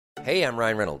Hey, I'm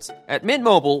Ryan Reynolds. At Mint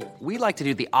Mobile, we like to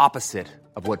do the opposite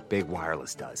of what Big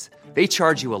Wireless does. They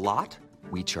charge you a lot,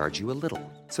 we charge you a little.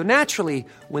 So naturally,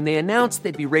 when they announced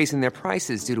they'd be raising their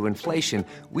prices due to inflation,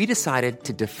 we decided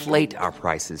to deflate our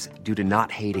prices due to not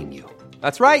hating you.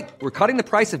 That's right. We're cutting the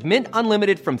price of Mint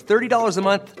Unlimited from $30 a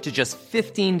month to just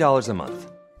 $15 a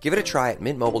month. Give it a try at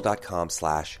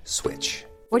mintmobile.com/switch.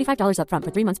 $45 up front for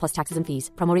 3 months plus taxes and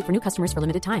fees. Promo rate for new customers for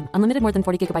limited time. Unlimited more than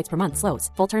 40 gigabytes per month. Slows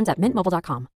full terms at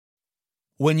mintmobile.com.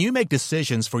 When you make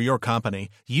decisions for your company,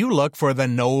 you look for the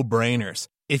no-brainers.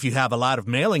 If you have a lot of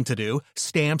mailing to do,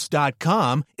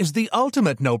 Stamps.com is the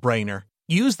ultimate no-brainer.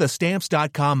 Use the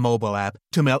Stamps.com mobile app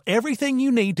to mail everything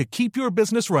you need to keep your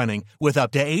business running with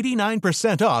up to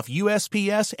 89% off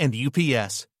USPS and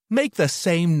UPS. Make the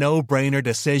same no-brainer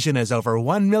decision as over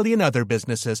 1 million other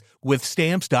businesses with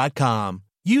Stamps.com.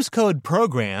 Use code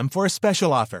PROGRAM for a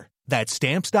special offer. That's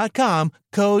Stamps.com,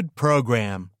 code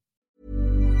PROGRAM.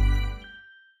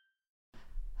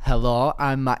 Hello,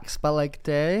 I'm Max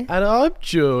Belegday. And I'm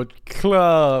George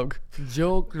Clark.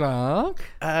 Joe Clark.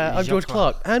 I'm George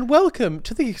Clark. And welcome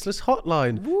to the Useless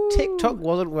Hotline. Woo. TikTok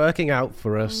wasn't working out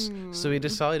for us, so we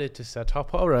decided to set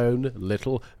up our own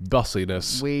little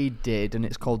bossiness. We did, and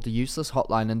it's called the Useless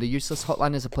Hotline. And the Useless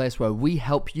Hotline is a place where we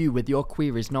help you with your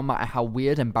queries, no matter how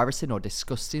weird, embarrassing, or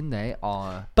disgusting they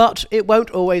are. But it won't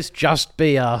always just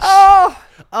be us. Oh!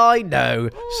 I know.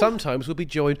 Sometimes we'll be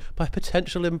joined by a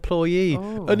potential employee,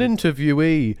 an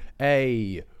interviewee,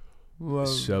 a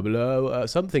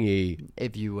something-y,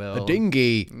 if you will. A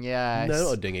dinghy. Yes. No,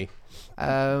 not a dinghy.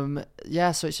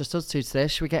 Yeah, so it's just us two today.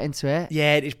 Should we get into it?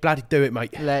 Yeah, it's bloody do it,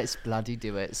 mate. Let's bloody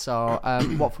do it. So,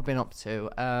 what have we been up to?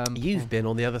 You've been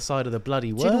on the other side of the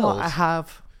bloody world. Do you know what I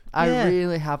have? I Yeah.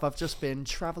 really have. I've just been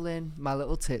travelling my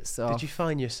little tits off. Did you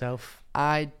find yourself?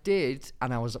 I did,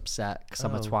 and I was upset because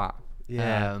I'm a twat.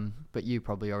 Yeah. But you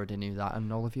probably already knew that,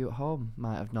 and all of you at home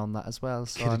might have known that as well.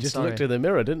 So Could have I'm just sorry. looked in the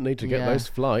mirror, didn't need to get those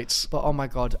flights. But oh my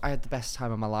god, I had the best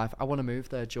time of my life. I want to move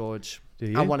there, George. Do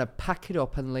you? I want to pack it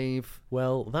up and leave.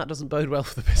 Well, that doesn't bode well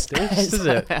for the business, does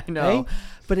it? I know, Hey?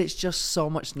 but it's just so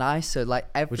much nicer. Like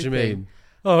everything. What do you mean?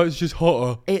 Oh, it's just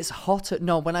hotter. It's hotter.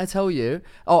 No, when I tell you...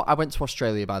 Oh, I went to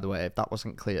Australia, by the way, if that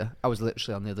wasn't clear. I was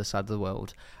literally on the other side of the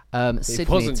world. Sydney, It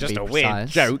wasn't to just be a precise. weird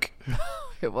joke.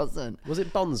 It wasn't. Was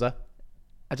it Bonza?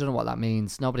 I don't know what that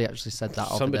means. Nobody actually said that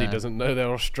over Somebody there. doesn't know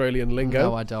their Australian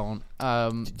lingo. No, I don't.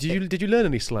 Did you learn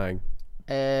any slang?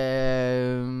 Not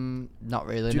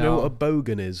really, Do you know what a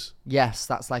bogan is? Yes,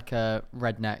 that's like a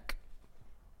redneck,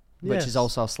 which Yes. is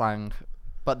also slang.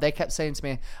 But they kept saying to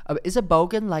me, is a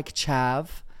bogan like chav?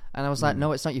 And I was like,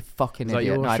 no, it's not, you fucking Is that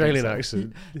idiot. your No, I didn't Australian say-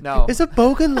 accent? No. Is a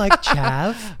bogan like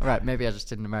chav? Right, maybe I just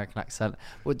did an American accent.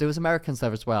 Well, there was Americans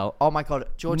there as well. Oh my god,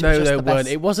 Georgia No, was just there the weren't. best.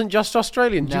 It wasn't just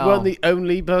Australians. No. You weren't the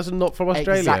only person not from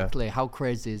Australia. Exactly. How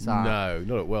crazy is that? No,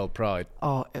 not at World Pride.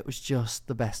 Oh, it was just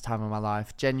the best time of my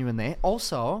life, genuinely.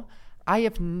 Also, I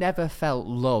have never felt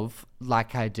love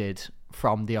like I did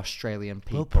from the Australian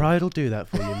people. Well, Pride will do that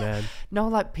for you, man. No,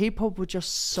 like, people were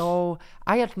just so...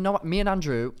 Me and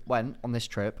Andrew went on this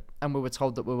trip, and we were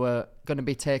told that we were going to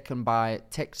be taken by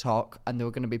TikTok, and there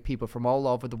were going to be people from all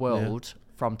over the world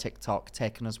from TikTok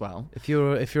taken as well. If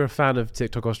you're a fan of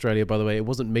TikTok Australia, by the way, it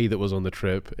wasn't me that was on the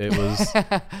trip. It was.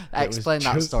 Explain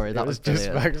that story. That was just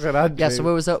brilliant. Max and Andrew. Yeah, so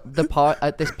we was at this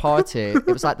party. It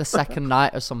was like the second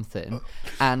night or something,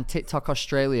 and TikTok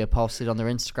Australia posted on their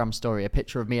Instagram story a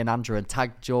picture of me and Andrew and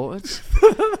tagged George.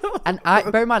 And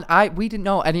bear in mind, we didn't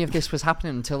know any of this was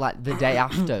happening until like the day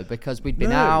after, because we'd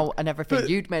been out and everything.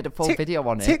 You'd made a full video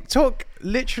on it. TikTok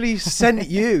literally sent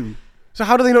you. So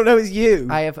how do they not know it's you?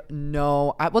 I have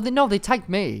no... they tagged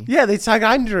me. Yeah, they tag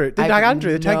Andrew. They tag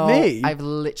Andrew. They tag me. I've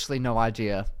literally no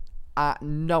idea.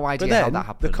 No But idea then how that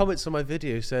happened. the comments on my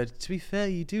video said, "To be fair,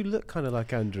 you do look kind of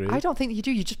like Andrew." I don't think that you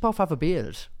do. You just both have a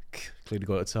beard. Clearly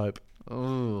got a type.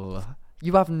 Ooh.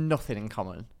 You have nothing in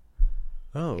common.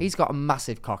 Oh. He's got a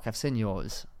massive cock. I've seen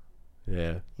yours.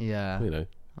 Yeah. Yeah. You know.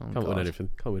 Oh, Can't win God. anything.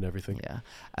 Can't win everything. Yeah.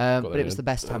 Got But that it was in. the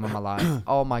best time of my life.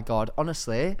 Oh my God.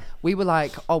 Honestly, we were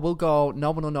like, oh, we'll go.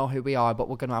 No one will know who we are, but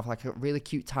we're going to have like a really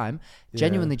cute time.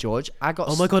 Genuinely, George, I got...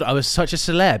 Oh my God, I was such a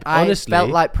celeb. I Honestly. felt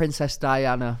like Princess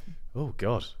Diana. Oh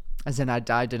God. As in, I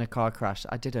died in a car crash.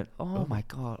 I didn't. Oh my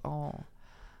God. Oh.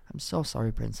 I'm so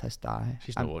sorry, Princess Di.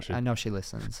 She's not watching. I know she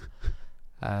listens.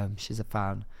 She's a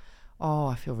fan. Oh,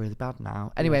 I feel really bad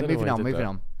now. Anyway, I don't know moving why on, you did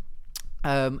moving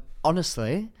on.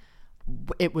 Honestly,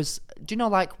 it was... Do you know,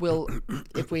 like,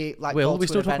 if we, like, Will, go we to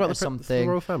still an talk event about or the something...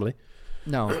 royal family?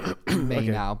 No, me Okay.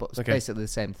 now, but it's Okay. basically the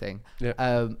same thing.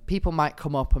 Yeah. People might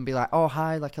come up and be like, oh,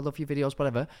 hi, like, I love your videos,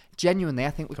 whatever. Genuinely,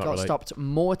 I think we Can't got relate. stopped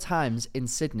more times in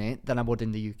Sydney than I would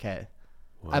in the UK.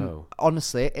 Wow.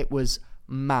 Honestly, it was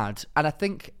mad. And I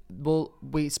think, well,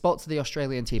 we spoke to the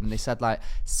Australian team and they said, like,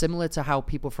 similar to how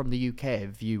people from the UK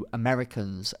view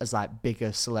Americans as like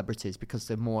bigger celebrities because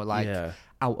they're more like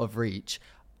out of reach,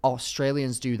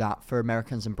 Australians do that for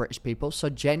Americans and British people. So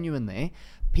genuinely,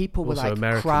 people were Also, like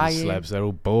American crying. celebs, they're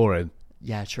all boring.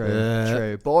 Yeah,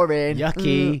 true. Boring.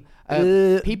 Yucky.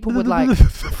 People would like...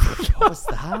 What was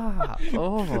that?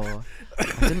 Oh, I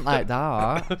didn't like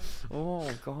that. Oh,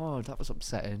 God, that was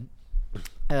upsetting.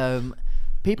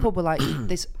 People were like...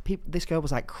 This girl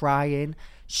was like crying.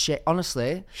 Shit,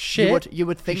 honestly. Shit? You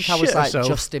would think She I was shit like herself.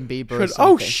 Justin Bieber or She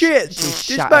something. oh, shit! She This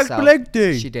shat Mac herself.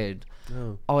 Belegty. She did.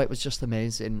 Oh, it was just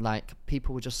amazing. Like,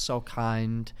 people were just so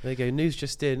kind. There you go. News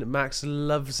just in. Max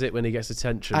loves it when he gets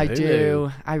attention. I Who do.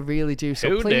 knew? I really do. So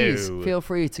Who please knew? feel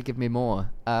free to give me more.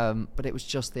 But it was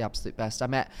just the absolute best. I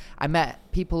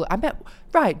met people.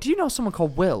 Right. Do you know someone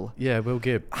called Will? Yeah, Will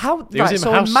Gibb. How? He was Right. in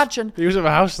So my house. imagine. He was at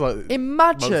my house like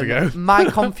months ago. Imagine my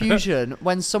confusion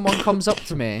when someone comes up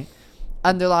to me,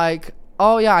 and they're like,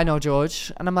 "Oh yeah, I know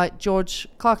George," and I'm like, "George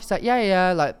Clark." He's like,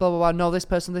 "Yeah, like blah blah blah. Know this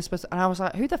person, and I was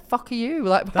like, "Who the fuck are you?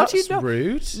 Like, how That's do you know?"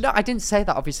 rude. No, I didn't say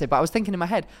that obviously, but I was thinking in my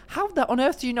head, how on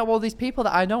earth do you know all these people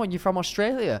that I know and you're from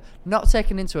Australia? Not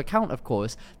taking into account, of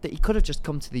course, that he could have just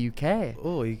come to the UK.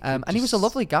 Oh, he and could he was a just-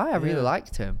 lovely guy. I really yeah.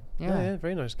 liked him. Yeah,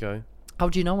 very nice guy. How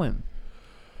do you know him?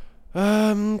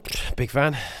 Big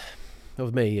fan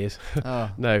of me. He is.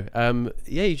 Oh. No.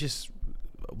 Yeah. You just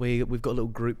we've got a little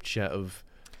group chat of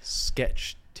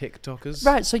sketch TikTokers.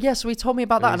 Right, so he told me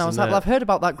about that, and I was like, well, I've heard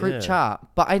about that group Yeah. chat,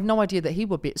 but I had no idea that he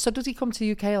would be. So does he come to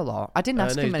the UK a lot? I didn't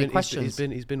ask No, him he's many been- questions.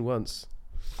 He's been once.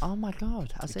 Oh my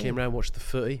God, has He he? came around, watched the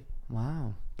footy.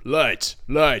 Wow. Light.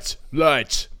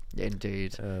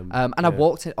 Indeed. And yeah. I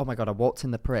walked in. Oh my God, I walked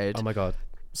in the parade. Oh my god.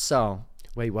 So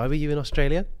Wait, why were you in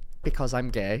Australia? because I'm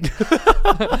gay.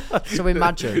 So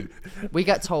imagine we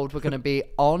get told we're going to be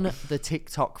on the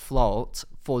TikTok float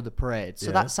for the parade. So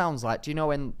Yeah. that sounds like, do you know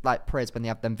when like parades when they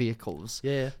have them vehicles?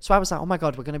 Yeah. So I was like, oh my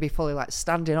God, we're going to be fully like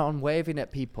standing on, waving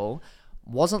at people.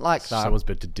 Wasn't like that. Someone's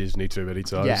been to Disney too many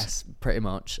times. Yes, pretty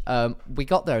much. We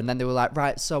got there and then they were like,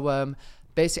 right, so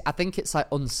basically, I think it's like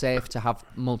unsafe to have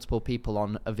multiple people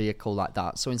on a vehicle like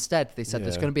that. So instead, they said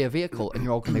there's Yeah. going to be a vehicle and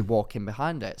you're all going to be walking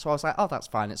behind it. So I was like, oh, that's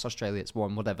fine. It's Australia. It's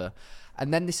warm, whatever.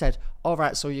 And then they said, all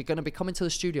right, so you're going to be coming to the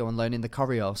studio and learning the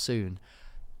choreo soon.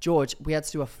 George, we had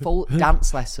to do a full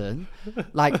dance lesson,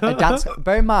 like a dance.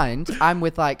 Bear in mind, I'm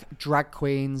with like drag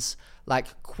queens,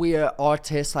 like queer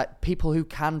artists, like people who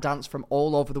can dance from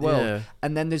all over the world. Yeah.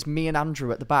 And then there's me and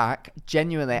Andrew at the back,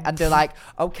 genuinely. And they're like,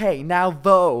 okay, now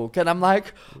Vogue. And I'm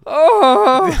like,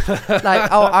 oh, like,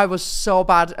 oh, I was so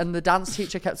bad. And the dance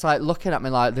teacher kept like looking at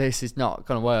me like, this is not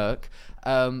going to work.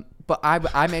 But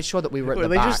I made sure that we were at Well,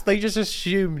 the back. they just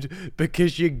assumed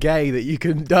because you're gay that you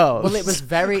can dance. Well, it was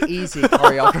very easy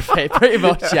choreography, pretty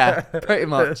much, yeah, pretty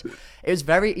much. It was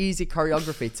very easy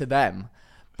choreography to them.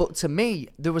 But to me,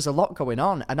 there was a lot going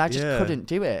on, and I just Yeah. couldn't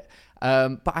do it.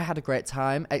 But I had a great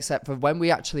time, except for when we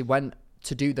actually went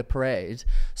to do the parade.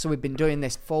 So we've been doing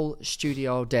this full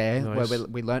studio day Nice. where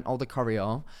we learnt all the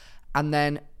choreo. And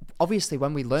then, obviously,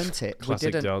 when we learnt it, Classic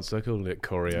we didn't... dancer, calling it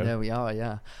choreo. There we are,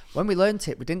 yeah. When we learnt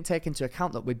it, we didn't take into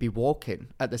account that we'd be walking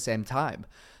at the same time.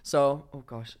 So, oh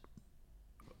gosh.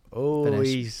 Oh,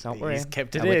 Finished. Don't worry. he's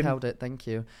kept it I in. withheld it, thank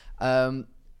you.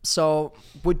 So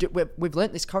we've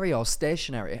learnt this choreo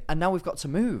stationary, and now we've got to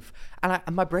move. And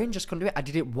my brain just couldn't do it. I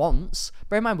did it once.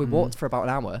 Bear in mind, we walked for about an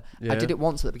hour. I Yeah. did it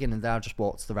once at the beginning, then I just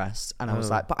walked the rest. And I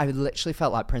was like, but I literally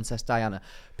felt like Princess Diana.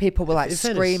 People were like In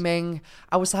fairness- screaming.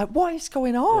 I was like, what is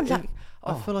going on? Like,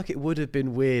 I feel like it would have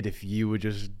been weird if you were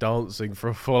just dancing for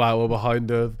a full hour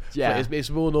behind her. Yeah. It's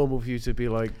more normal for you to be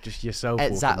like just yourself.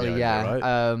 walking exactly, behind yeah.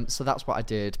 her, right? So that's what I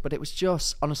did. But it was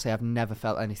just, honestly, I've never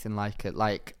felt anything like it.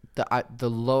 Like the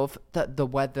love, the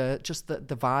weather, just the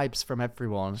vibes from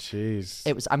everyone. Jeez.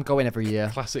 It was. I'm going every year.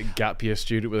 Classic gap year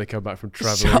student when they come back from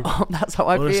Shut travelling. up, that's how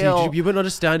I Honestly, feel. you wouldn't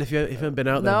understand if you haven't been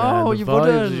out there. man. No, The you vibes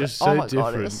wouldn't. Are just so oh my different.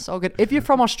 God, it was so good. If you're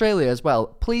from Australia as well,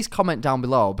 please comment down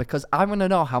below because I want to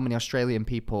know how many Australian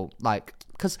people like.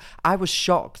 Because I was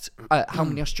shocked at how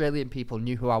many Australian people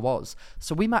knew who I was.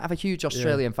 So we might have a huge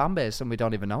Australian fan base and we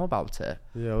don't even know about it.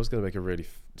 Yeah, I was going to make a really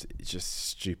just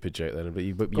stupid joke then, but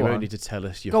you Go won't on. need to tell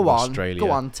us you're Go from on, Australia.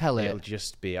 go on, tell it. It'll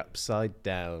just be upside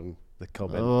down, the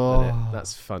comment. Oh. won't it?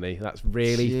 That's funny. That's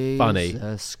really funny.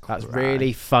 Jesus That's Christ.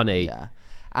 really funny. Yeah.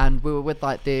 And we were with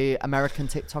like the American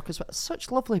TikTokers.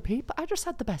 Such lovely people. I just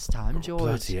had the best time, George.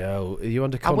 Bloody hell. Are you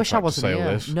under I contract wish I to wasn't say all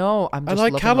here. this? No, I'm just And I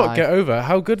loving cannot life. get over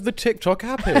how good the TikTok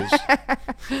app is.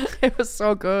 It was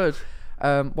so good.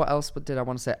 What else did I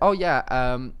want to say? Oh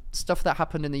yeah, stuff that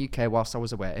happened in the UK whilst I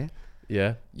was away.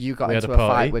 Yeah. You got We had into a a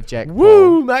party. fight with Jake Paul.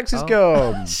 Woo! Max is Oh.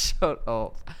 gone. Shut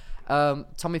up.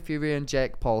 Tommy Fury and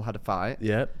Jake Paul had a fight.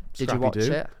 Yeah. Did you Scrappy watch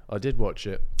do. it? I did watch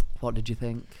it. What did you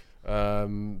think?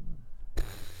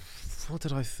 What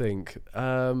did I think?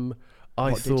 I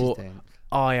What did you thought think?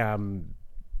 I am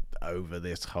over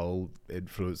this whole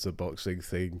influencer boxing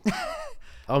thing.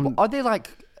 Are they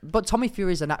like? But Tommy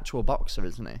Fury's an actual boxer,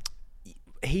 isn't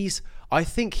he? I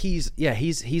think he's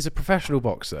a professional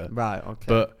boxer. Right. Okay.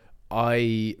 But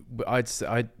I'd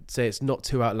say it's not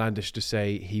too outlandish to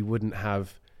say he wouldn't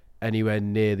have anywhere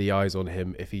near the eyes on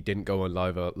him if he didn't go on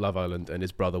Love Island and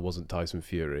his brother wasn't Tyson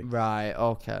Fury. Right.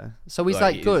 Okay. So he's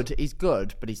Like, like good. He's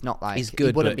good, but he's not like. He's good.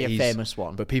 He wouldn't but be a he's- famous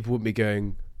one. But people wouldn't be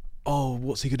going, "Oh,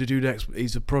 what's he going to do next?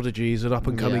 He's a prodigy. He's an up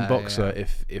and coming Yeah, boxer." yeah.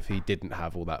 If he didn't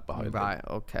have all that behind him. Right.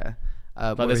 Okay.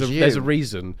 Like whereas there's a you-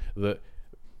 reason that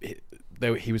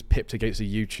he was pipped against a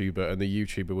YouTuber, and the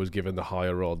YouTuber was given the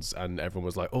higher odds, and everyone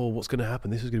was like, "Oh, what's going to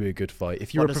happen? This is going to be a good fight."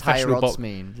 If you're What a does professional higher odds boxer,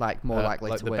 mean? Like more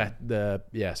likely to win.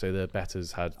 So the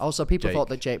betters had. Also, people Jake. thought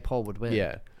that Jake Paul would win.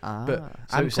 Yeah, Ah, but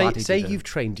so I'm glad he say didn't. you've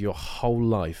trained your whole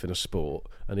life in a sport,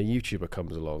 and a YouTuber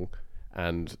comes along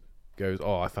and goes,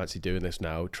 "Oh, I fancy doing this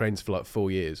now." Trains for like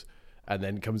 4 years, and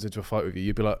then comes into a fight with you.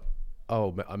 You'd be like,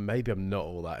 "Oh, maybe I'm not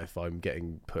all that if I'm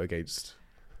getting put against."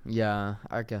 Yeah,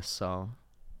 I guess so.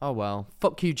 Oh well,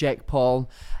 fuck you, Jake Paul.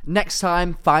 Next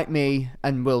time, fight me,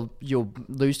 and you'll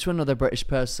lose to another British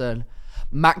person.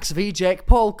 Max v Jake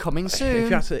Paul coming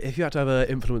soon. If you had to have an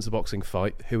influencer boxing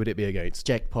fight, who would it be against?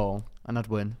 Jake Paul, and I'd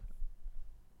win.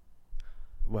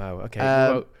 Wow. Okay.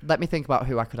 Well, Let me think about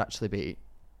who I could actually beat.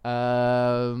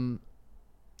 No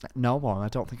one. I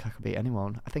don't think I could beat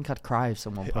anyone. I think I'd cry if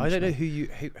someone punched I don't know me.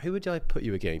 who would I put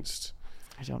you against?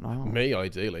 I don't know. Me,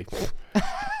 ideally.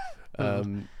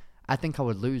 I think I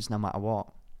would lose no matter what.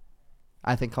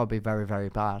 I think I'd be very, very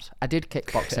bad. I did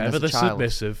kickboxing Ever as a the child.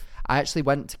 submissive. I actually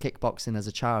went to kickboxing as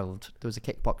a child. There was a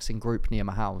kickboxing group near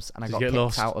my house, and I Did got you get kicked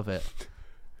lost? out of it.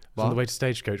 On the way to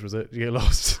Stagecoach, was it? Did you get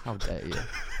lost? How dare you?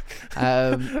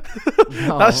 No,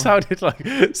 That sounded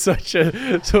like such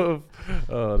a sort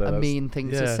of a mean thing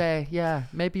to yeah. say. Yeah,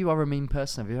 maybe you are a mean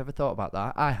person. Have you ever thought about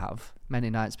that? I have, many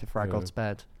nights before I go Yeah. to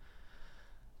bed.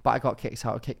 But I got kicked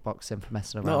out of kickboxing for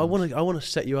messing around. No, I want to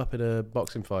set you up in a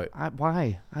boxing fight.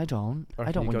 Why? I don't. I I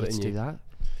reckon don't you want got you it to in do you. that.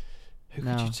 Who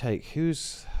No. could you take?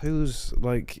 Who's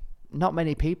like? Not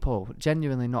many people.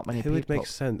 Genuinely, not many Who people. would make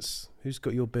sense? Who's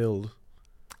got your build?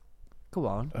 Go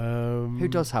on. Who Who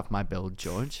does have my build,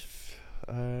 George?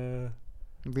 I'm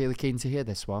really keen to hear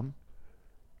this one.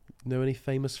 Know any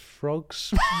famous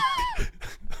frogs?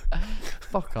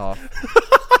 Fuck off.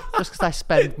 Just because I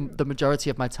spend the majority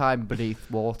of my time beneath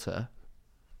water.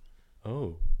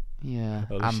 Oh. Yeah.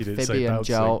 At least you didn't say Amphibian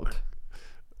bouncing. joke.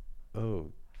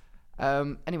 Oh.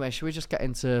 Anyway, should we just get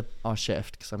into our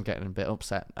shift? Because I'm getting a bit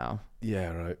upset now.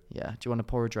 Yeah. Right. Yeah. Do you want to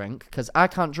pour a drink? Because I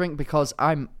can't drink because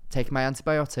I'm taking my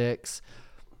antibiotics.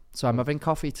 So I'm having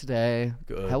coffee today.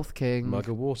 Got a Health King. Mug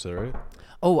of water. Eh?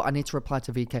 Oh, I need to reply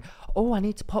to VK. Oh, I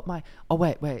need to put my... Oh,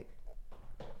 wait.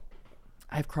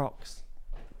 I have Crocs.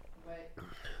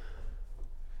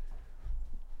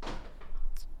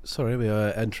 Sorry, we are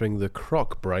entering the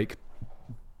croc break.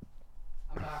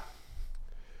 I'm back.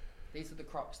 These are the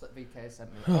Crocs that VK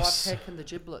sent me. Oh, I've taken the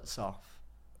giblets off.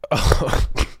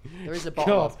 There is a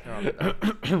bottle opener on it.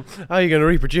 How are you going to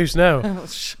reproduce now? though.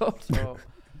 Shut up.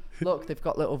 Look, they've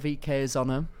got little VKs on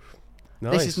them.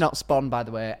 Nice. This is not Spawn, by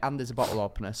the way, and there's a bottle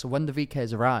opener. So when the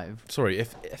VKs arrive... Sorry,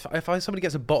 if somebody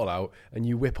gets a bottle out and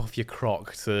you whip off your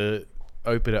croc to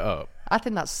open it up, I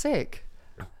think that's sick.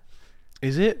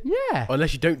 is it? Yeah.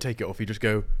 Unless you don't take it off, you just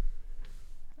go.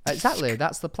 Exactly,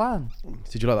 that's the plan.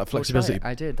 Did you like that flexibility?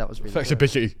 I did, that was really good.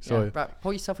 Flexibility. Sorry. Yeah, right,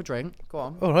 pour yourself a drink. Go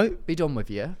on. All right. Be done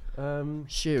with you.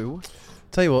 Shoo.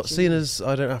 Tell you what, seeing as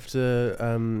I don't have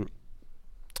to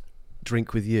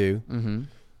drink with you,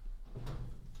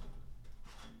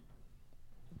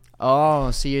 Oh,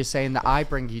 so you're saying that I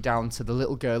bring you down to the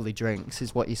little girly drinks,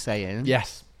 is what you're saying?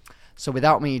 yes. So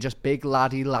without me, you're just big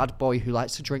lad boy who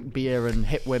likes to drink beer and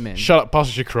hit women. Shut up, pass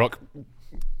us your croc.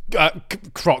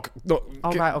 Croc. Not.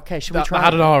 All right, okay. Should we That try?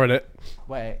 had an R in it.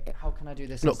 Wait, how can I do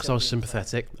this? Not because I was instead of being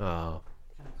sympathetic. Oh.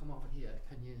 Can I come over here?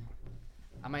 Can you?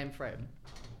 Am I in frame?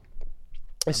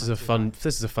 This is a fun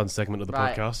segment of the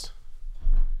Right. podcast.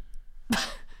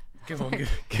 Come on, give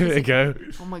it a go.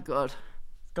 Oh my god.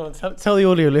 Go on, tell the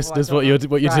audio listeners what you're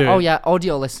Right, doing. Oh yeah,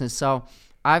 audio listeners. So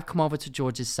I've come over to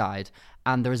George's side,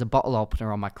 and there is a bottle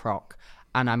opener on my croc,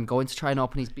 and I'm going to try and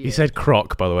open his beer. He said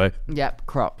croc, by the way. Yep,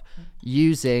 crop.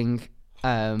 Using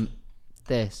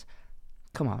this.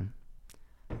 Come on.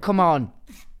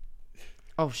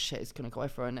 Oh shit, it's gonna go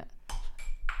everywhere, innit?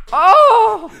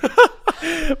 Oh!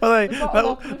 By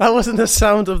the way, that wasn't the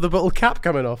sound of the bottle cap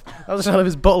coming off. That was the sound of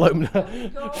his bottle opener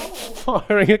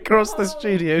firing across the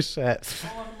studio set. Oh,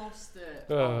 I've lost it.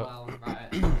 Well,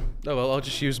 right. Oh well, I'll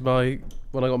just use when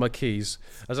I got my keys,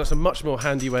 as that's a much more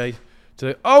handy way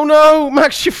to. Oh no,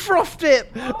 Max, you frothed it!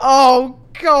 Oh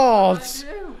God!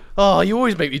 Oh, you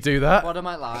always make me do that. What am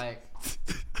I like?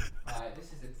 Right, this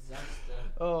is a disaster.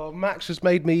 Oh, Max has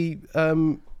made me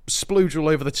splooge all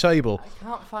over the table. I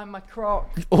can't find my crock.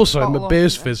 Also, my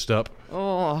beer's fizzed up.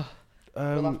 Oh.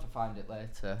 We'll have to find it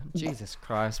later. Jesus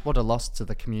Christ, what a loss to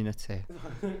the community.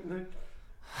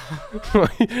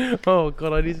 Oh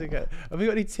God, I need to get. Have you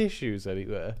got any tissues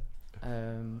anywhere?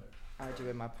 I do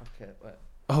in my pocket. Wait.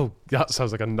 Oh, that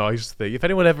sounds like a nice thing. If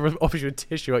anyone ever offers you a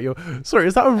tissue at your, sorry,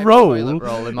 is that a roll? Toilet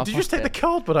roll in my Did you just take pocket. the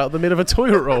cardboard out of the middle of a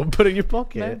toilet roll and put it in your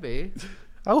pocket? Maybe.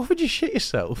 How often do you shit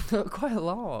yourself? Quite a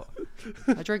lot.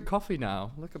 I drink coffee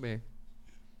now. Look at me.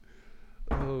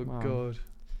 Oh God.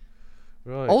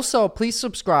 Right. Also, please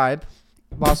subscribe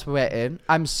whilst we're waiting.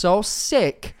 I'm so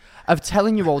sick of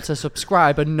telling you all to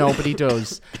subscribe and nobody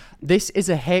does. This is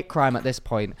a hate crime at this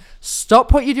point.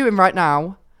 Stop what you're doing right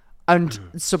now and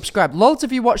subscribe. Loads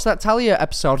of you watched that Talia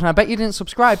episode and I bet you didn't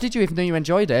subscribe, did you, even though you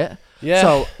enjoyed it? Yeah.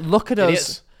 So look at Idiots.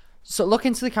 us. So look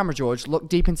into the camera, George. Look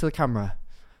deep into the camera.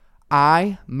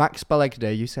 I, Max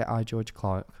Belegday, you say I, George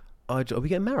Clark. Are we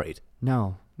getting married?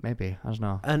 No, maybe. I don't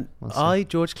know. And We'll see. I,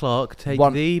 George Clark, take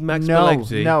One- thee, Max no,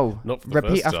 Belegday. no. Not for the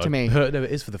Repeat first after time. me. No, it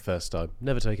is for the first time.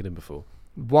 Never taken him before.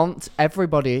 Want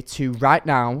everybody to right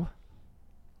now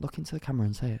look into the camera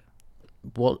and say it.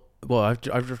 What? Well, I've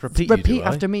just repeated. Repeat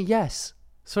after me, yes.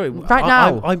 Sorry, Right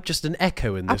now. I'm just an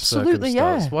echo in this Absolutely,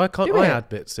 circumstance. yeah. Why can't Do I it. add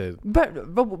bits in?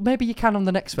 But maybe you can on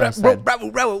the next verse then.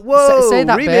 Whoa, Say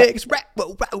that bit.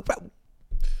 remix.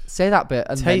 Say that bit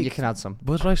and then Take- you can add some.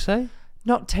 What did I say?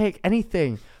 Not take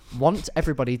anything. Want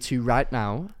everybody to right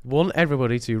now, Want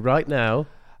everybody to right now.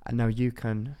 and now you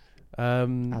can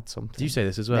add something. Do you say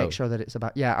this as well? Make sure that it's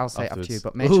about, yeah, I'll say it after you, Afterwards.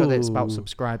 but make sure that it's about Ooh.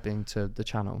 subscribing to the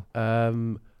channel.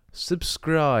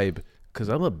 Subscribe, because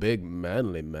I'm a big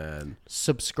manly man.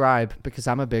 Subscribe, because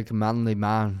I'm a big manly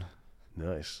man.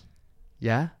 Nice.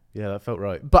 Yeah? Yeah, that felt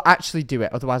right. But actually do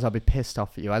it, otherwise I'll be pissed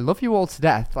off at you. I love you all to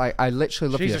death. Like, I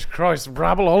literally love Jesus you. Christ,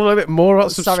 rabble on a little bit more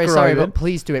about subscribing. Sorry, but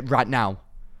please do it right now.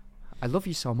 I love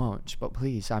you so much, but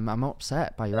please, I'm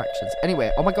upset by your actions.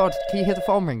 Anyway, oh my God, can you hear the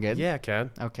phone ringing? Yeah, I can.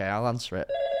 Okay, I'll answer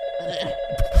it.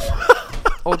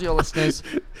 Audio listeners,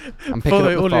 I'm For picking up the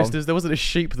the phone. listeners, there wasn't a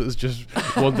sheep that was just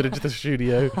wandered into the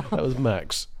studio. That was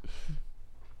Max.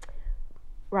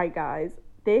 Right, guys,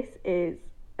 this is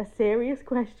a serious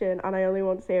question and I only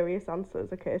want serious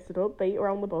answers, okay? So don't beat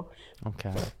around the bush. Okay.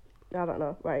 I don't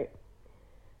know, right.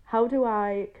 How do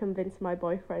I convince my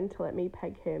boyfriend to let me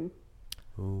peg him?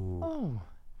 Oh.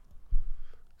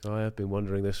 I have been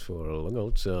wondering this for a long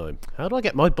old time. How do I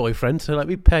get my boyfriend to let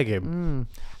me peg him?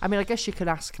 I mean, I guess you could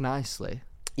ask nicely.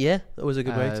 Yeah, that was a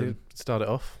good way to start it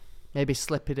off. Maybe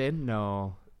slip it in.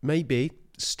 No. Maybe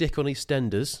stick on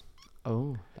EastEnders.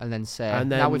 Oh. And then say, And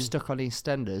now then- we've stuck on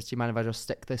EastEnders, do you mind if I just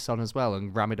stick this on as well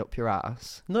and ram it up your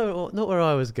ass? No, not where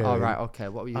I was going. Oh, right, okay.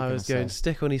 What were you I going was to going say?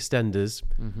 stick on EastEnders,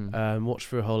 watch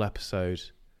through a whole episode,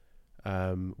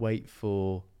 wait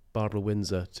for Barbara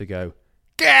Windsor to go,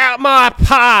 get out my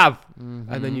pub!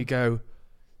 And then you go,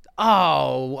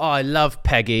 oh, I love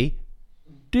Peggy.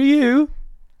 Do you?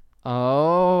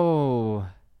 Oh.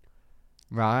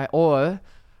 Right. Or,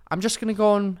 I'm just going to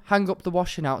go and hang up the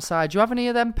washing outside. Do you have any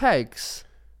of them pegs?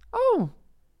 Oh,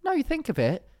 now you think of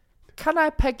it. Can I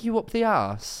peg you up the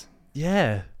arse?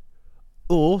 Yeah.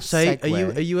 Or say,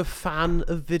 Segue. are you a fan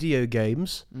of video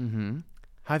games? Mm-hmm.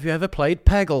 Have you ever played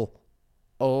Peggle?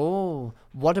 Oh,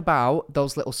 what about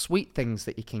those little sweet things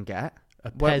that you can get?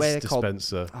 A What- Pez what are they called?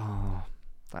 dispenser. Oh,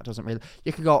 that doesn't really...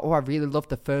 You can go, oh, I really love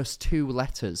the first two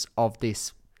letters of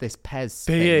this Pez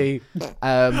thing. PE.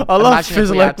 I I love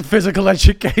physical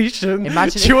education.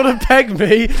 Imagine Do you want to peg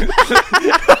me?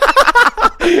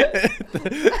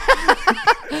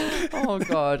 Oh,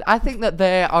 God. I think that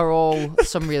there are all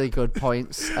some really good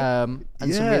points and some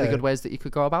really Yeah. good ways that you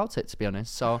could go about it, to be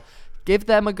honest. So give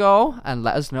them a go and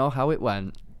let us know how it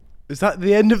went. Is that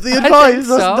the end of the I think advice?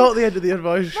 so. That's not the end of the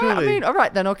advice, No, I surely. mean, all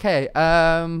right then, okay.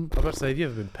 I'm about to say, have you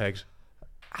ever been pegged?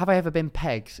 Have I ever been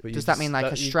pegged? But you Does that just- mean like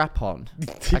that a you- strap on?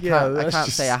 Yeah, I that's can't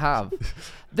say I just- have.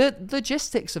 The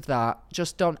logistics of that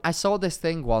just don't. I saw this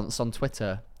thing once on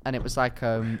Twitter, and it was like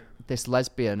this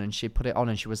lesbian, and she put it on,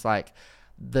 and she was like,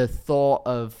 the thought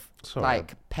of Sorry.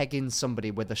 like pegging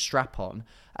somebody with a strap on,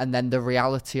 and then the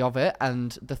reality of it,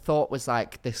 and the thought was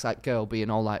like this like girl being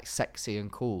all like sexy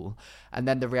and cool, and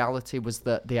then the reality was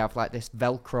that they have like this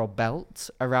Velcro belt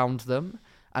around them.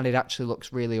 and it actually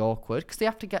looks really awkward because they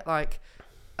have to get like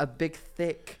a big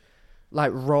thick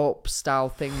like rope style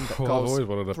thing that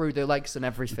goes through their legs and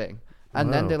everything.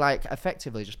 And then they're like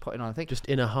effectively just putting on a thing. Just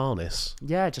in a harness.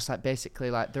 Yeah, just like basically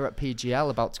like they're at PGL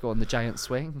about to go on the giant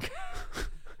swing.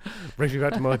 Brings me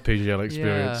back to my PGL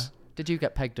experience. Yeah. Did you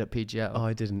get pegged at PGL? Oh,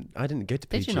 I didn't go to PGL.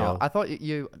 Did you not? I thought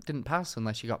you didn't pass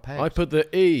unless you got pegged. I put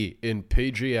the E in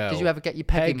PGL. Did you ever get your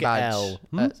pegging badge? L.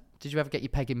 Did you ever get your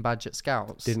pegging badge at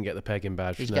Scouts? Didn't get the pegging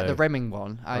badge. Did you get the rimming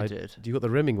one? I did. You got the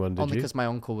rimming one, did Only you? because my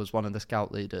uncle was one of the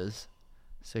Scout leaders,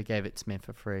 so he gave it to me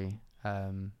for free.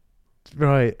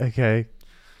 Right. Okay.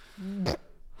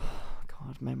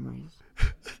 God, memories.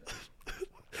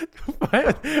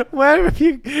 Where have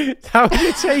you? How have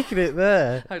you taken it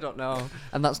there? I don't know.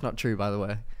 And that's not true, by the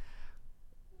way.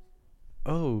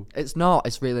 Oh, it's not.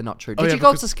 It's really not true. Oh, Did yeah, you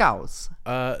go because- to Scouts?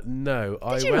 No.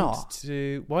 I you went not?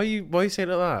 to. Why are you saying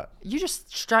it like that? You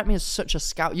just strike me as such a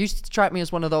scout. You used to strike me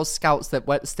as one of those scouts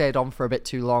that stayed on for a bit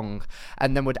too long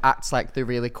and then would act like they're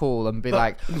really cool and be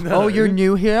like, no. "Oh, you're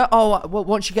new here. Oh, well,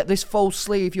 once you get this full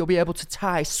sleeve, you'll be able to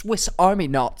tie Swiss Army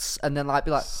knots." And then like be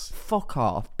like, "Fuck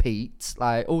off, Pete."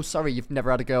 Like, "Oh, sorry, you've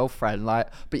never had a girlfriend. Like,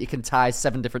 but you can tie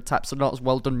 7 different types of knots.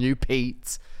 Well done, you,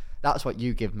 Pete." That's what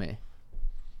you give me.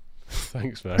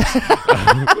 Thanks, Max.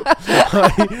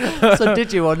 So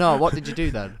did you or not? What did you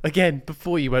do then? Again,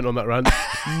 before you went on that rant,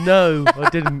 no, I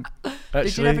didn't. Actually,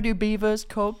 Did you ever do beavers,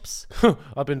 cubs?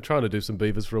 I've been trying to do some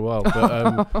beavers for a while,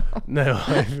 but no,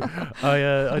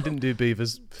 I didn't do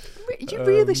beavers. You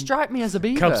really strike me as a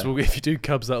beaver. Cubs, if you do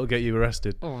cubs, that'll get you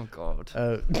arrested. Oh God.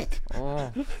 Oh.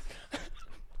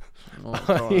 Oh,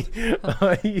 God.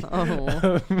 I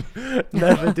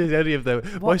never did any of them.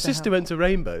 My sister hell? went to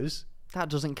Rainbows. That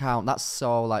doesn't count. That's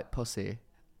so like pussy.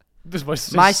 This is my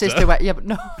sister. My sister went. Yeah, but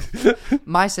no.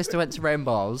 My sister went to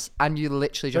Rainbows, and you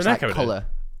literally just Don't like echo it. colour.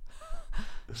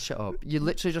 Shut up. You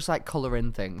literally just like colour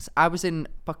in things. I was in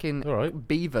fucking All right.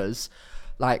 beavers,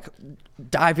 like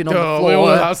diving on the Oh, floor.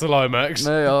 well, that's a lie, Max.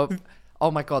 No.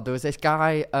 Oh my God, there was this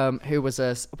guy who was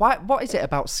a. What is it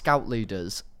about scout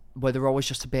leaders? Where they're always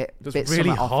just a bit really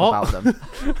something hot. off about them.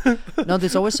 No,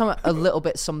 there's always a little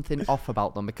bit something off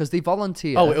about them because they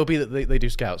volunteer. Oh, it'll be that they do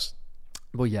scouts.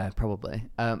 Well, yeah, probably.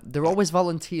 They're always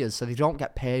volunteers, so they don't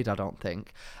get paid, I don't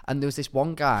think. And there was this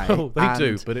one guy. Oh, they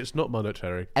do, and but it's not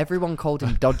monetary. everyone called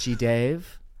him Dodgy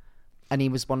Dave, and he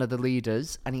was one of the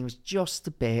leaders, and he was just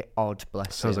a bit odd,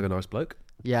 bless Sounds him. like a nice bloke.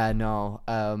 Yeah, no.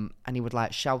 And he would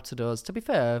like shout at us. To be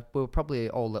fair, we were probably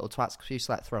all little twats because we used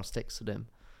to like throw sticks at him.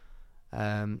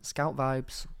 Scout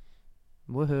vibes.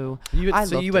 Woohoo. You I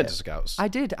went loved to it. scouts? I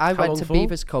did. I How went long to for?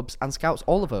 Beavers, Cubs, and Scouts,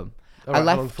 all of them. All right,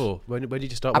 how long for? When did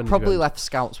you start? I When did you probably end? left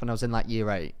Scouts when I was in like year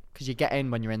 8 because you get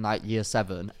in when you're in like year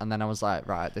 7, and then I was like,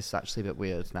 right, this is actually a bit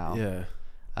weird now. Yeah.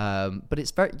 But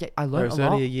it's very. Yeah, I No, learned it's a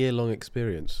lot. only a year-long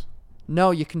experience.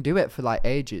 No, you can do it for like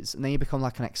ages, and then you become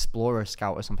like an explorer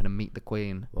scout or something and meet the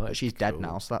Queen. Well, But she's dead cool.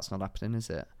 now, so that's not happening, is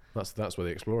it? That's where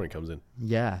the exploring comes in.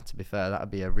 Yeah, to be fair, that'd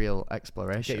be a real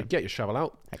exploration. Get your shovel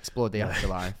out. Explore the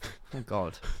afterlife. Oh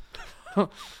God.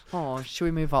 Oh, should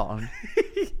we move on?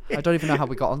 I don't even know how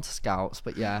we got onto Scouts,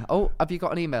 but yeah. Oh, have you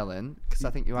got an email in? Because I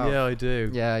think you have. Yeah, I do.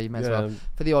 Yeah, you may as well.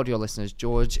 For the audio listeners,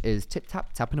 George is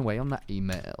tapping away on that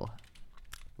email.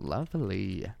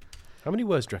 Lovely. How many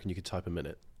words do you reckon you could type a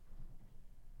minute?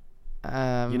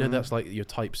 You know that's like your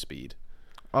type speed.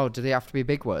 Oh, do they have to be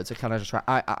big words, or can I just write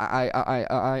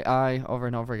I over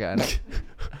and over again?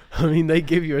 I mean, they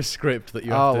give you a script that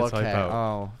you have to type out.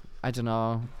 Oh, I don't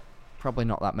know. Probably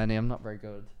not that many. I'm not very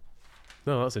good.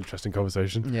 No, that's an interesting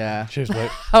conversation. Yeah. Cheers, mate.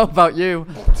 How about you?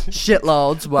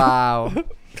 Shitloads. Wow.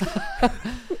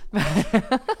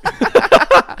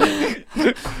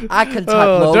 I can type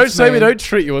loads. Don't say we mate. don't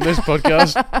treat you on this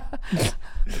podcast.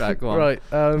 Right, go on. Right,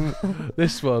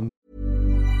 this one.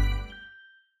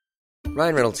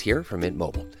 Ryan Reynolds here from Mint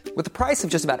Mobile. With the price of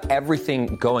just about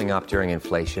everything going up during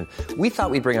inflation, we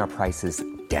thought we'd bring our prices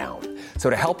down. So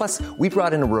to help us, we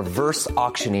brought in a reverse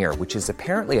auctioneer, which is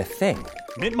apparently a thing.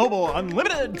 Mint Mobile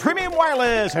Unlimited Premium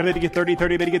Wireless. How to get 30,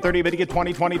 30, bit to get 30, bit to get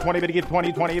 20, 20, 20, bit to get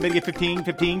 20, 20, bit to get 15,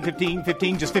 15, 15,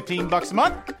 15, just $15 a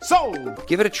month? Sold!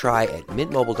 Give it a try at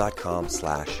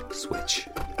mintmobile.com/switch.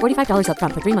 $45 up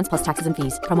front for 3 months plus taxes and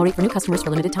fees. Promo rate for new customers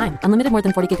for limited time. Unlimited more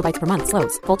than 40 gigabytes per month.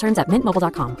 Slows full terms at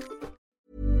mintmobile.com.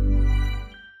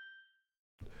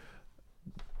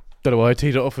 Don't know why I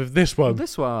teed it off with this one.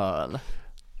 This one.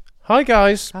 Hi,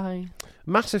 guys. Hi.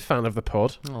 Massive fan of the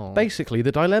pod. Aw. Basically,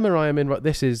 the dilemma I am in, right,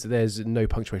 there's no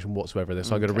punctuation whatsoever in this,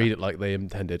 so I'm going to read it like they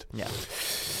intended. Yeah.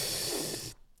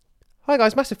 Hi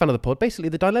guys, massive fan of the pod. Basically,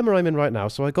 the dilemma I'm in right now,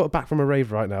 so I got back from a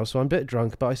rave right now, so I'm a bit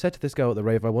drunk, but I said to this girl at the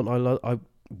rave,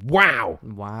 wow!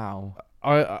 Wow.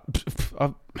 Hi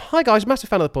guys, massive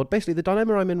fan of the pod. Basically, the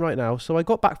dilemma I'm in right now. So I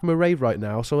got back from a rave right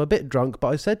now, so I'm a bit drunk. But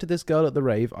I said to this girl at the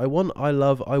rave, I want, I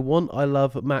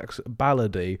love Max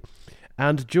Ballady.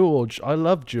 And George, I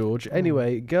love George.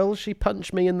 Anyway, girl, she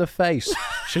punched me in the face.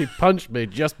 She punched me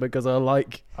just because I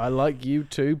like you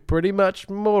two. Pretty much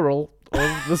moral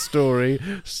of the story.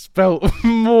 Spelt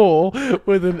more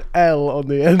with an L on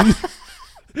the end.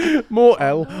 More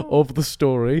L of the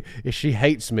story is she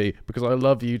hates me because I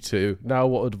love you too. Now,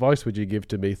 what advice would you give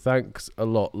to me? Thanks a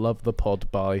lot. Love the pod.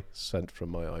 Bye. Sent from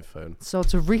my iPhone. So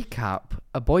to recap,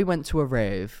 a boy went to a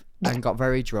rave and got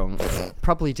very drunk,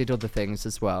 probably did other things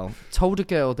as well, told a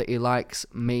girl that he likes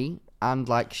me and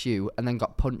likes you, and then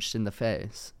got punched in the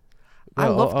face. I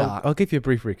love that. I'll give you a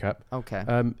brief recap. Okay.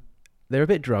 They're a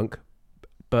bit drunk,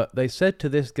 but they said to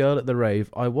this girl at the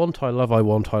rave, I want, I love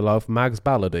Mags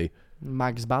Ballady.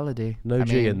 Mags Ballady. No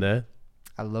G in there.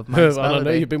 I love Mags Ballady. I know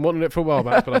you've been wanting it for a while,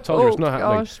 Max, but I told you it's not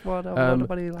happening. Gosh, what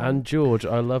a and George,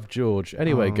 I love George.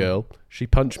 Anyway, girl, she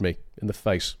punched me in the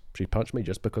face. She punched me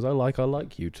just because I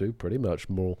like you two, pretty much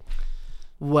more.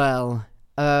 Well,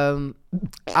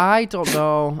 I don't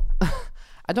know.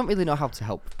 I don't really know how to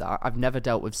help with that. I've never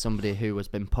dealt with somebody who has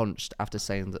been punched after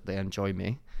saying that they enjoy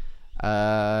me.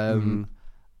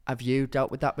 Have you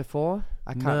dealt with that before?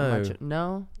 I can't imagine.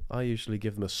 No? I usually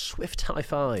give them a swift high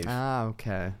five. Ah,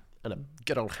 okay. And a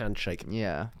good old handshake.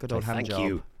 Yeah, good old hand job. Thank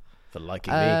you for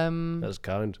liking me. That's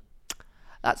kind.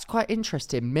 That's quite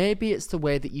interesting. Maybe it's the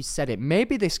way that you said it.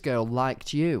 Maybe this girl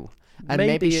liked you. And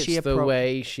maybe she it's the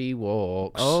way she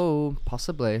walks. Oh,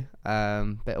 possibly.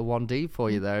 Bit of 1D for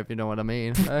you there, if you know what I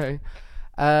mean. Hey.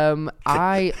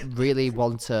 I really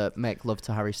want to make love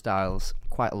to Harry Styles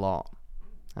quite a lot,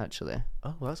 actually.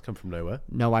 Oh, well, that's come from nowhere.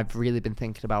 No, I've really been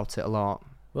thinking about it a lot.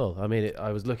 Well, I mean,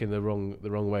 I was looking the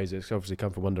wrong ways. It's obviously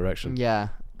come from One Direction. Yeah,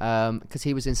 because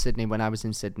he was in Sydney when I was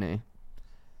in Sydney,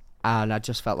 and I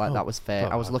just felt like that was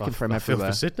fair. I was looking for him everywhere.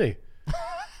 I feel for Sydney.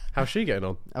 How's she getting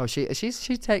on? Oh, she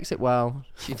takes it well.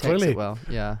 She takes it well.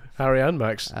 Yeah. Harry and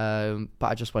Max. But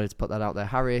I just wanted to put that out there.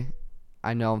 Harry,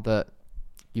 I know that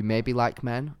you maybe like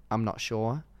men. I'm not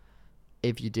sure.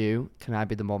 If you do, can I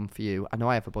be the mom for you? I know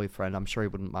I have a boyfriend. I'm sure he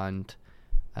wouldn't mind.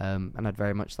 And I'd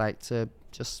very much like to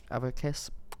just have a kiss.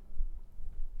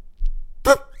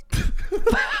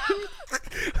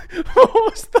 What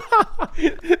was that?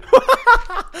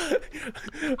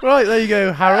 Right, there you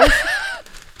go, Harry.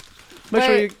 Make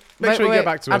sure you get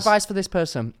back to us. Advice for this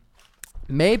person.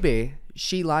 Maybe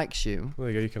she likes you. There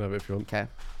you go, you can have it if you want. Okay.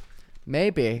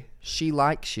 Maybe she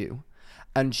likes you.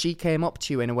 And she came up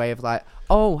to you in a way of like,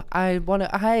 oh,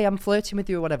 hey, I'm flirting with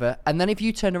you or whatever. And then if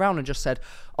you turned around and just said,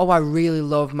 oh, I really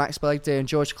love Max Ballady and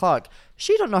George Clark,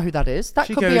 she don't know who that is. That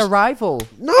could be a rival.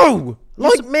 No!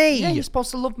 Like me! Yeah, you're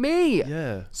supposed to love me.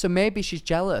 Yeah. So maybe she's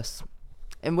jealous.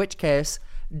 In which case,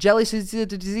 jealousy is a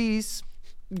disease.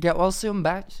 Get well soon,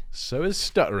 bitch. So is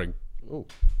stuttering. Oh.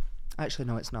 Actually,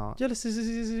 no, it's not. Jealousy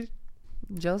is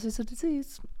Jealousy is a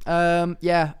disease.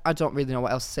 Yeah, I don't really know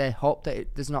what else to say. Hope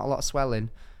that there's not a lot of swelling.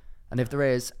 And if there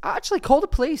is, actually call the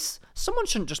police. Someone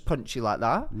shouldn't just punch you like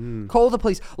that. Call the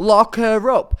police. Lock her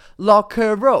up. Lock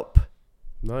her up.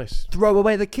 Nice. Throw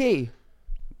away the key.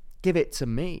 Give it to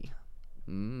me.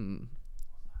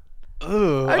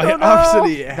 Oh, I don't know.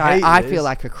 absolutely hate I this. feel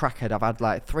like a crackhead. I've had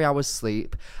like 3 hours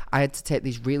sleep. I had to take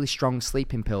these really strong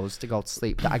sleeping pills to go to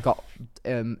sleep that I got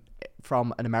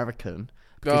from an American.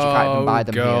 Because you can't even buy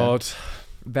them here.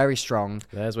 Very strong.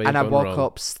 There's where and I you've woke gone wrong.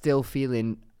 up still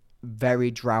feeling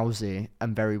very drowsy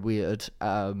and very weird.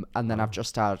 And then I've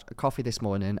just had a coffee this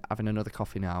morning, having another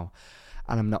coffee now,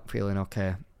 and I'm not feeling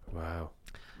okay. Wow.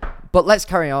 But let's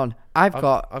carry on. I've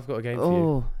got a game for you.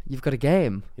 Oh, you've got a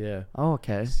game? Yeah. Oh,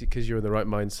 okay. Because you're in the right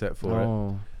mindset for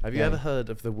it. Have you yeah. ever heard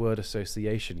of the word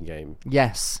association game?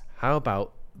 Yes. How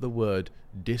about the word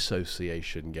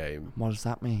dissociation game? What does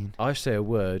that mean? I say a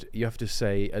word, you have to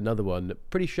say another one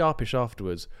pretty sharpish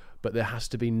afterwards, but there has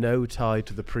to be no tie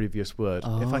to the previous word.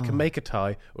 If I can make a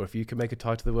tie, or if you can make a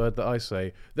tie to the word that I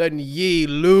say, then ye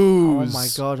lose. Oh my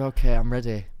god, okay, I'm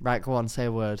ready. Right, go on, say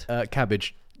a word.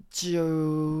 Cabbage.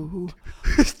 Chew.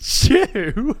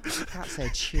 Chew? I can't say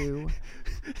chew.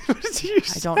 What did you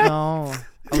say? I don't know.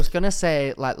 I was going to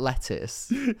say, like, lettuce.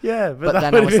 Yeah, but that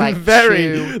then would I was have like, been very...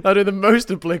 chew. That would be the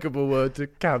most applicable word to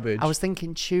cabbage. I was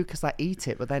thinking chew because I eat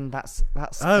it, but then that's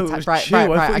Oh, it was right, chew. right,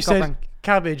 I thought you got said wrong.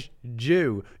 cabbage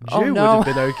Jew. Jew Oh, would no. have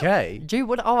been okay. Jew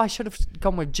would... Oh, I should have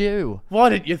gone with Jew. Why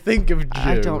didn't you think of Jew?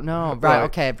 I don't know. Right,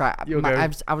 okay, right. You'll go.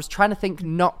 I was trying to think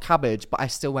not cabbage, but I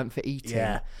still went for eating.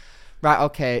 Yeah. Right,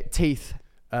 okay, teeth.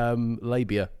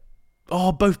 Labia.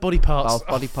 Oh, both body parts. Both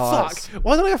body parts. Fuck.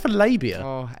 Why don't I go for labia?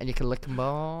 Oh, and you can lick them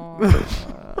all.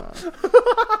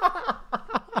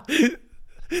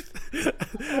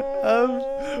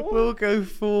 We'll go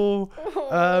for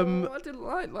I didn't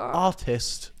like that.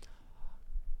 artist.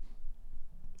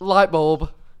 Light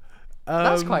bulb.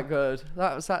 That's quite good.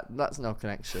 That's no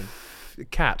connection.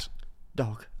 Cat.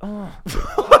 Dog. Oh.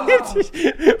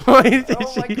 Why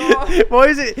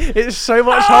is it? It's so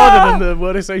much harder than the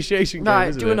word association game. Right,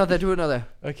 isn't do it? another.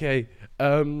 Okay.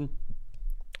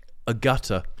 A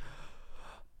gutter.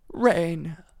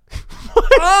 Rain.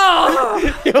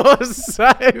 You're so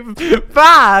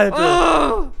bad.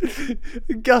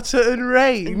 Gutter and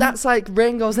rain. That's like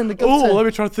rain goes in the gutter. Oh, let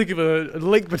me try to think of a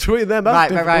link between them.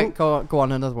 That's Right. Go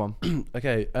on, another one.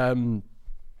 Okay.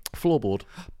 Floorboard.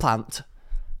 Plant.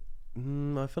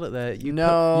 I feel like there. You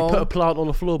No. put a plant on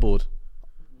a floorboard.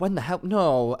 When the hell?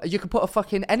 No, you could put a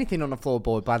fucking anything on a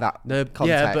floorboard by that context.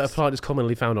 Yeah, but a plant is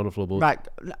commonly found on a floorboard. Right.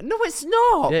 No, it's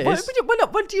not. Yeah, it is.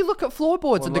 When do you look at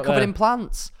floorboards and they're right covered there. in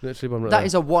plants? Literally one right That there.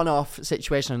 is a one-off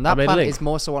situation. And that made a plant link. is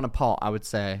more so on a pot, I would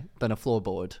say, than a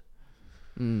floorboard.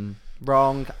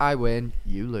 Wrong. I win.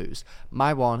 You lose.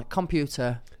 My one.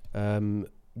 Computer.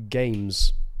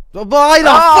 Games. Why the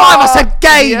fuck? I said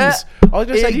games. Idiot. I was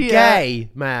going to say Idiot. gay,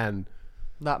 man.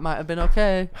 That might have been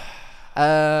okay.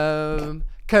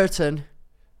 Curtain.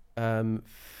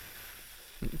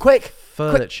 Quick.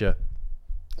 Furniture.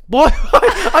 What?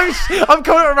 I'm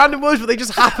coming up with random words, but they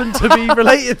just happen to be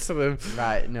related to them.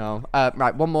 Right. No.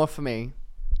 Right. One more for me.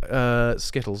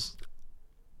 Skittles.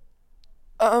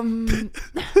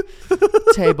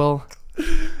 Table.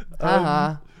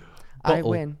 I bottle.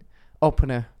 win.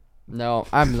 Opener. No,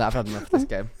 I've had enough of this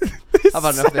game. I've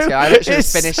had enough of this game. I literally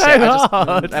just finished so it.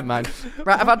 hard. Never mind.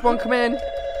 Right, I've had one come in.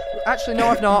 Actually, no,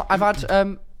 I've not. I've had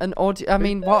an audio. I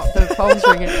mean, what? The phone's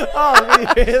ringing. Oh,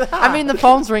 you hear that? I mean, the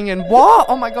phone's ringing. What?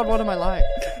 Oh my god, what am I like?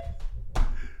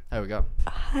 There we go.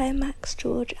 Hi, Max,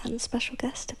 George, and special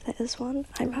guest if there is one.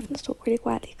 I'm having to talk really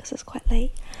quietly because it's quite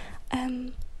late.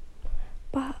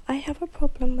 But I have a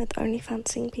problem with only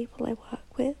fancying people I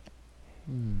work with.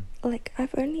 Like,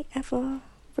 I've only ever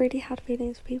really had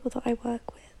feelings for people that I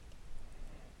work with,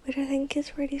 which I think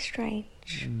is really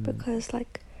strange because,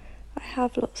 like, I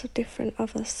have lots of different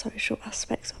other social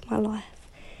aspects of my life,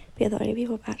 but the only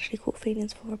people I've actually caught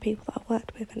feelings for are people that I've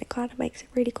worked with, and it kind of makes it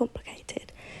really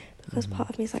complicated because part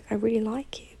of me is like, I really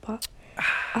like you, but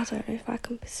I don't know if I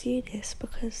can pursue this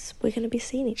because we're going to be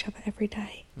seeing each other every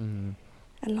day. And,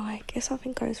 like, if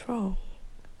something goes wrong,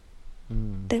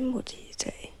 then what do you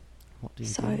do? What do you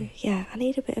So, do? yeah, I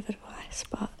need a bit of advice,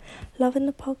 but loving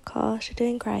the podcast, you're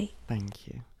doing great. Thank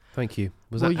you. Thank you.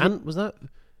 Was Well, that was that at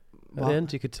What? the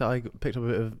end? You could tell I picked up a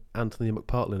bit of Anthony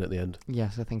McPartlin at the end.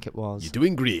 Yes, I think it was. You're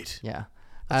doing great. Yeah.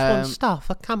 That's one star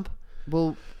for camp.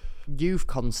 Well, you've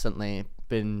constantly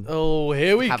been Oh,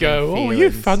 here we having go. Oh, you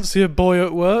feelings. fancy a boy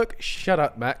at work? Shut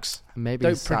up, Max. maybe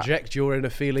Don't sat, project your inner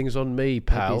feelings on me, maybe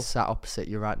pal. sat opposite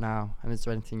you right now. And is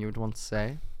there anything you would want to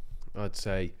say? I'd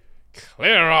say,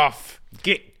 clear off.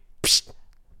 Get. Psst.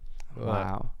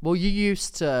 Wow. Well, you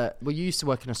used to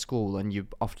work in a school, and you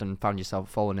often found yourself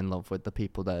falling in love with the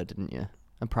people there, didn't you?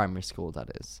 In primary school, that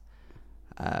is.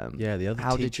 Yeah, the other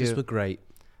how did teachers you- were great.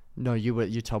 No,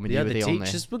 you told me The you were other the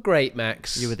teachers were great,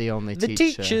 Max. You were the only The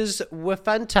teacher. teachers were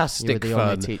fantastic You were the fun.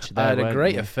 only teacher I there, had a weren't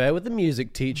great you? affair with the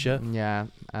music teacher. only. Yeah.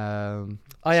 I am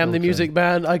the children. music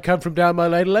man. I come from down my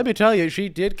lane. Let me tell you, she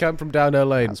did come from down her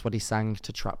lane. That's what he sang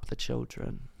to trap the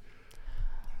children.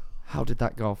 How did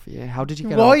that go for you? How did you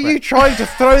get Why are over you it? trying to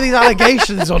throw these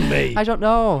allegations on me? I don't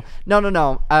know.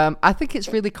 No. I think it's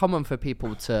really common for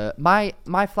people to. My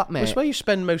flatmate. It's where you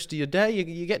spend most of your day.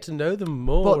 You get to know them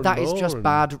more. But and that is more just and-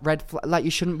 bad red flag. Like,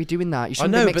 you shouldn't be doing that. You I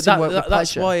shouldn't know, be but mixing work with that's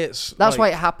pleasure. why it's. That's why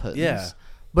like- it happens. Yeah.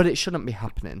 But it shouldn't be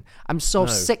happening. I'm so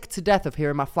sick to death of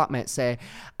hearing my flatmate say,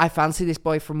 "I fancy this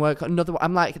boy from work." Another one.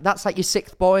 I'm like, that's like your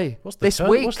sixth boy this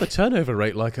week. What's the turnover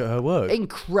rate like at her work?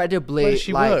 Incredibly. Where does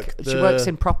she like, work? She works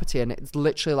in property, and it's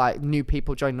literally like new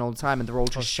people joining all the time, and they're all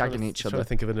just shagging each Trying other. to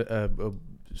think of a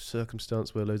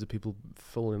circumstance where loads of people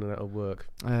fall in and out of work.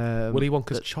 Um, Willy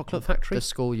Wonka's the- chocolate factory. The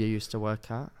school you used to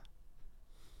work at,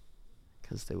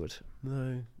 because they would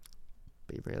No.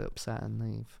 be really upset and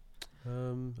leave.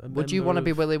 A Would you member want to be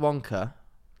of- Willy Wonka,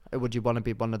 or would you want to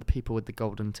be one of the people with the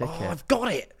golden ticket? Oh, I've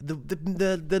got it.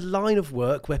 The line of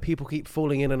work where people keep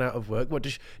falling in and out of work. What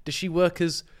does she work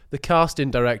as the casting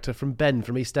director from Ben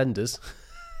from EastEnders?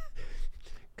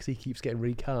 Because he keeps getting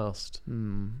recast.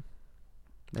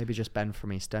 Maybe just Ben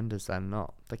from EastEnders then,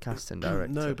 not the casting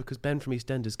director. No, because Ben from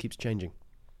EastEnders keeps changing.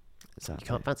 Exactly. You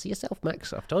can't fancy yourself,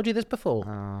 Max. I've told you this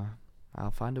before.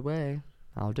 I'll find a way.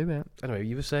 I'll do it. Anyway,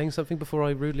 you were saying something before I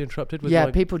rudely interrupted? With Yeah,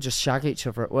 people just shag each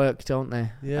other at work, don't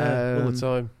they? Yeah, all the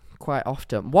time. Quite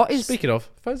often. Speaking of,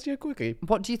 fancy a quickie.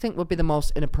 What do you think would be the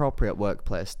most inappropriate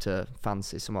workplace to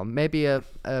fancy someone? Maybe a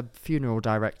funeral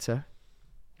director?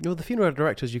 Well, the funeral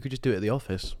directors, you could just do it at the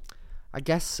office. I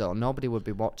guess so. Nobody would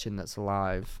be watching that's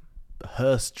alive. A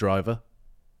hearse driver.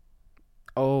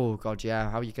 Oh, God,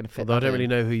 yeah. How are you going to fit Although I that don't really in?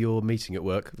 know who you're meeting at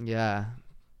work. Yeah.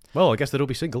 Well, I guess they'd all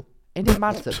be single. Isn't it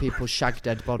mad that people shag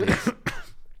dead bodies?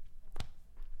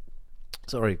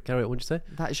 Sorry, carry on, what'd you say?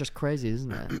 That is just crazy,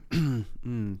 isn't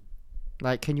it?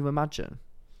 Like, can you imagine?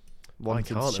 I Wanting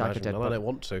to can't shag a imagine. dead I body? don't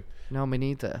want to. No, me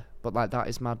neither. But, like, that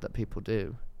is mad that people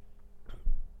do.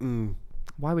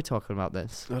 Why are we talking about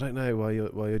this? I don't know why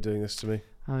you're doing this to me.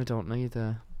 I don't know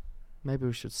either. Maybe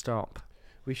we should stop.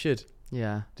 We should.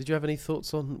 Yeah. Did you have any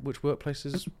thoughts on which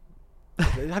workplaces?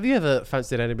 Have you ever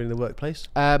fancied anybody in the workplace?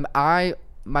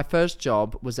 My first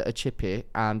job was at a chippy,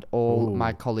 and all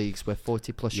my colleagues were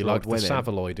 40-plus-year-old women. You liked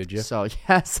the Savaloy, did you? So,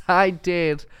 yes, I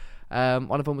did.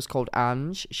 One of them was called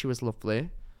Ange. She was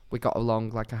lovely. We got along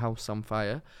like a house on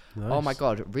fire. Nice. Oh, my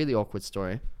God. Really awkward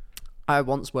story. I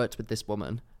once worked with this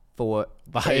woman for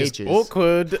That ages. is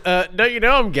awkward. Don't you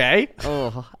know I'm gay?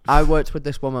 Oh, I worked with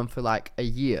this woman for like a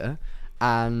year,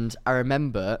 and I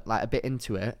remember, like, a bit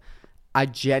into it, I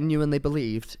genuinely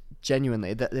believed,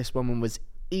 that this woman was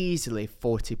easily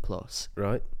 40 plus.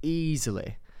 Right.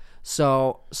 Easily.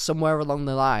 So somewhere along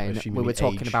the line, we were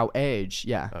talking about age.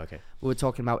 Yeah. Okay. We were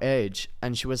talking about age,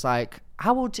 and she was like,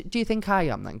 how old do you think I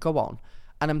am then? Go on.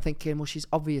 And I'm thinking, well, she's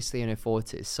obviously in her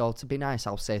 40s, so to be nice,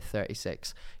 I'll say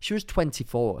 36. She was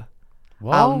 24.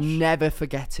 What? I'll never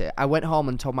forget it. I went home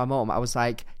and told my mum, I was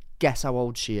like, guess how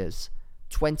old she is.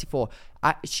 24.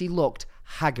 She looked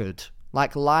haggard.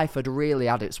 Like life had really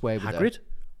had its way with her.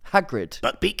 Hagrid?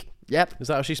 Buckbeak? Yep. Is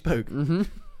that how she spoke? Mm-hmm.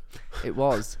 It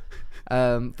was.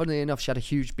 Funnily enough, she had a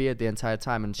huge beard the entire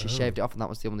time, and she shaved it off, and that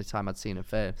was the only time I'd seen her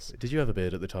face. Did you have a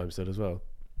beard at the time still as well?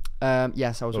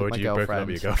 Yes, I was Or with my did you broken up girlfriend.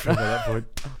 with your girlfriend at that point?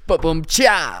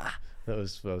 Ba-boom-cha! That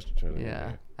was what I was trying to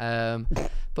Yeah.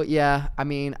 But yeah, I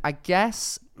mean, I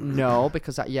guess no,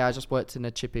 because I just worked in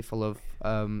a chippy full of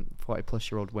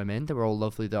 40-plus-year-old women. They were all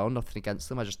lovely though, nothing against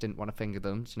them. I just didn't want to finger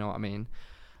them. Do you know what I mean?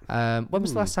 When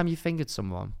was the last time you fingered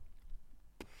someone?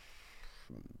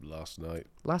 Last night.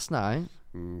 Last night?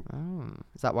 Oh,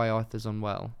 is that why Arthur's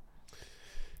unwell?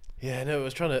 Yeah, no, I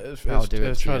was trying to. I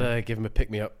was trying to give him a pick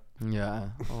me up. Yeah.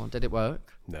 Oh, did it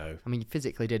work? No. I mean, you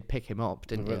physically did pick him up,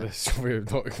 didn't you?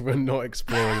 We're not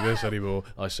exploring this anymore.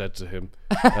 I said to him,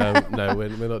 "No, we're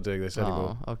not doing this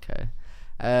anymore." Oh, okay.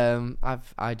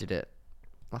 I did it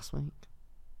last week.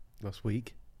 Last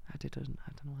week. I didn't.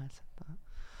 I don't know why I said that.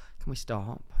 Can we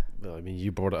stop? Well, I mean,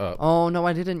 you brought it up. Oh no,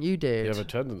 I didn't. You did. You have a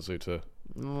tendency to.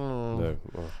 Oh. No.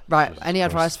 Well, Right. Jesus Any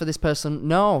Christ. advice for this person?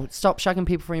 No. Stop shagging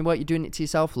people from your work. You're doing it to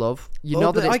yourself, love. You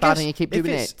know that it's bad and you keep doing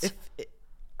it.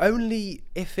 Only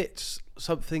if it's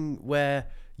something where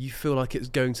you feel like it's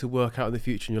going to work out in the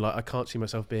future and you're like, I can't see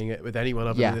myself being it with anyone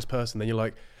other than this person, then you're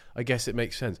like, I guess it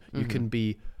makes sense. You could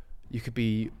be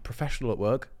professional at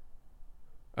work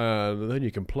and then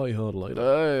you can play hard later.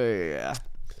 Oh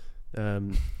yeah.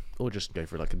 Or just go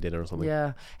for like a dinner or something.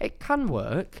 Yeah, it can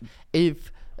work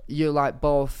if you're like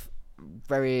both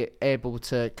very able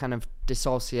to kind of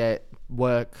dissociate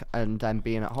work and then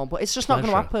being at home, but it's just not going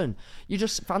to happen. You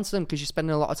just fancy them because you're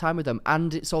spending a lot of time with them,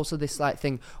 and it's also this like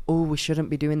thing, oh, we shouldn't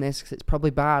be doing this because it's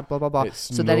probably bad, blah blah blah.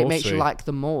 So then it makes you like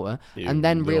them more, and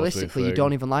then realistically you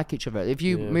don't even like each other. If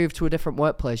you move to a different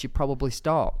workplace, you probably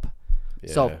stop.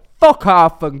 So fuck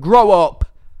off and grow up,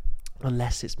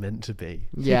 unless it's meant to be.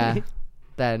 Yeah.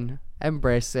 Then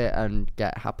embrace it and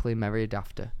get happily married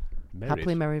after.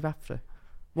 Happily married after.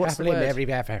 What's the word? Married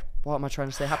after. What am I trying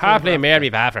to say? Happily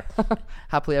married after.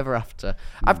 Happily ever after.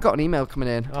 I've got an email coming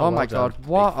in. Oh my God.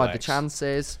 What are the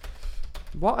chances?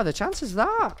 What are the chances of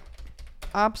that?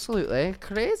 Absolutely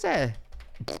crazy. Is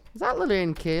that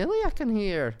Lorraine Cayley I can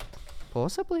hear?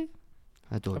 Possibly.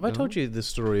 I don't know. Have I told you the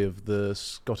story of the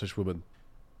Scottish woman?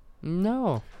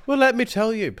 No. Well, let me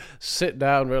tell you. Sit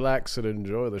down, relax, and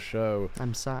enjoy the show.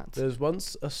 I'm sat. There's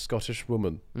once a Scottish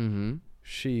woman. Mm-hmm.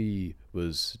 She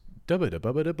was... I was going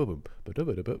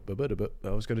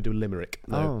to do a limerick.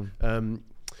 No.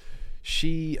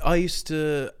 I used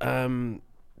to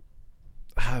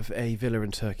have a villa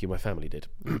in Turkey. My family did.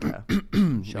 Okay.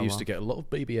 We used to get a lot of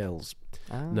BBLs.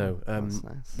 Oh, that's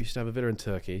nice. We used to have a villa in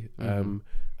Turkey, and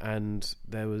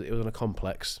it was on a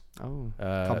complex. Oh,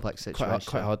 complex situation.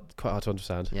 Quite hard to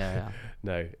understand. Yeah.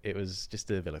 No, it was just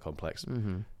a villa complex.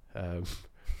 Mm-hmm.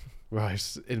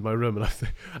 Right, in my room, and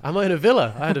am I in a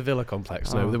villa? I had a villa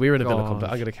complex. No, we were in a villa God.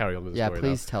 complex. I'm going to carry on with the Yeah, story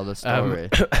please tell the story.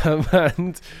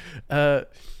 and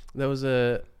there was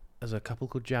a couple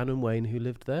called Jan and Wayne who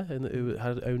lived there and who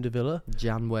had owned a villa.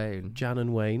 Jan and Wayne.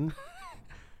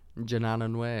 Janan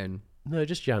and Wayne. No,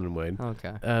 just Jan and Wayne.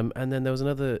 Okay. And then there was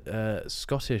another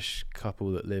Scottish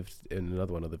couple that lived in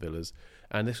another one of the villas.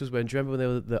 And this was when, do you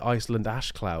remember when the Iceland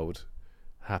ash cloud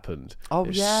happened? Oh,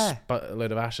 It yeah. spat a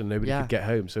load of ash and nobody Yeah. could get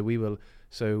home. So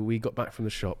we got back from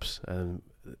the shops and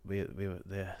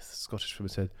the Scottish woman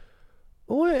said,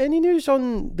 "Oh, any news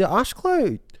on the ash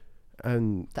cloud?"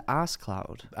 And The ass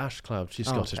cloud. ash cloud. She's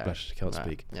Oh, Scottish, okay. bless her, she can't Right.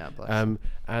 speak. Yeah, bless.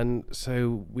 And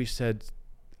so we said,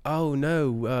 "Oh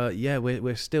no, yeah,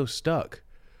 we're still stuck."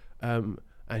 And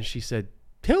she said,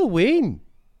 "Tell Wayne."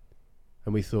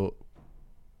 And we thought,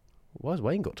 why has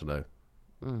Wayne got to know?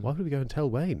 Why would we go and tell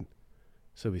Wayne?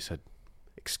 So we said,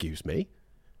 "Excuse me,"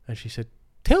 and she said,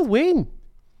 "Tell Wayne."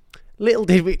 Little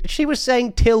did we, she was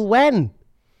saying, "Till when?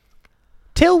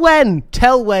 Till when?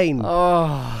 Tell Wayne."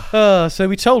 So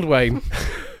we told Wayne.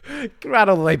 Ran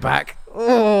all the way back.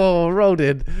 Oh, rolled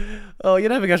in. Oh, you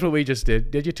never guess what we just did.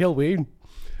 Did you tell Wayne?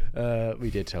 We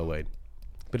did tell Wayne.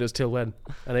 But it was till when?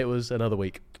 And it was another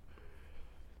week.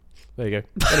 There you go.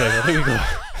 Anyway, I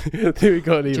think we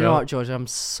got an email. Do you know what, George? I'm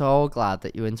so glad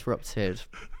that you interrupted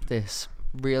this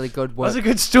really good That's a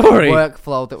good story.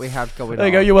 workflow that we had going on. There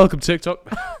you go. You're welcome, TikTok.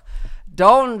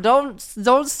 Don't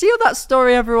steal that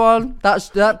story, everyone. But it's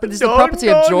the property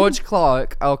of George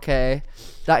Clark. Okay,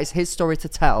 that is his story to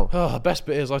tell. Oh, best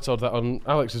bit is I told that on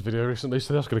Alex's video recently,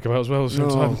 so that's going to come out as well at the same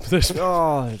time. This.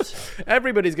 God,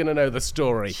 Everybody's going to know the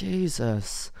story.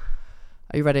 Jesus,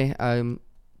 are you ready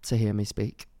to hear me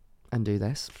speak and do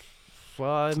this? Well,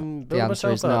 I'm The building answer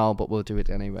myself is up. no, but we'll do it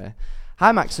anyway.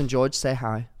 Hi, Max and George. Say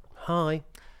hi. Hi.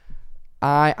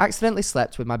 I accidentally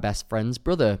slept with my best friend's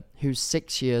brother, who's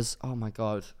 6 years. Oh my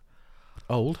God.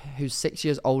 Old. Who's 6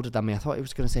 years older than me. I thought he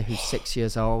was going to say who's 6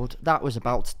 years old. That was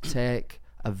about to take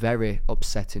a very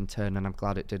upsetting turn, and I'm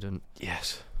glad it didn't.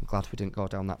 Yes. I'm glad we didn't go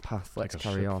down that path. Let's Take a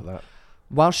carry shit on. for that.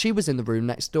 While she was in the room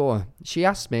next door, she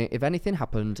asked me if anything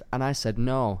happened, and I said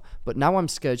no. But now I'm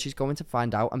scared she's going to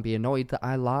find out and be annoyed that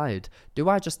I lied. Do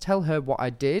I just tell her what I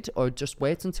did, or just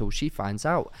wait until she finds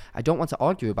out? I don't want to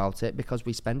argue about it because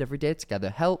we spend every day together.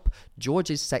 Help. George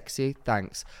is sexy.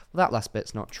 Thanks. Well, that last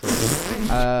bit's not true.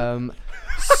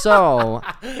 So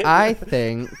I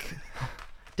think.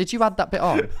 Did you add that bit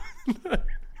on?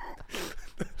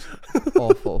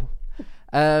 Awful.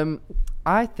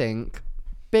 I think.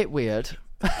 Bit weird.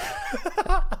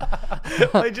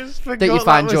 I just forgot that you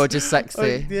find was- George is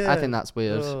sexy. yeah. I think that's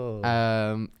weird.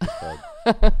 Oh.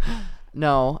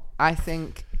 No, I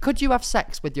think. Could you have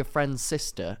sex with your friend's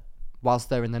sister whilst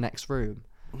they're in the next room?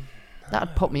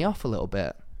 That'd put me off a little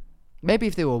bit. Maybe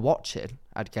if they were watching,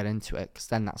 I'd get into it, because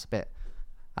then that's a bit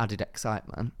added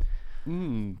excitement.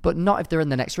 But not if they're in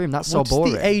the next room. That's What's so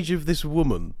boring. the age of this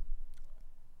woman?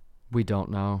 We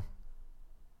don't know.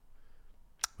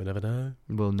 We never know.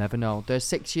 We'll never know. They're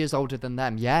 6 years older than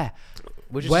them. Yeah.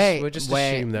 We'll just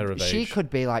assume they're of age. She could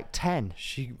be like 10.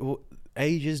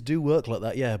 Ages do work like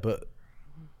that, yeah, but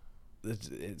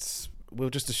it's we'll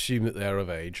just assume that they're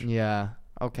of age. Yeah.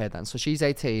 Okay then. So she's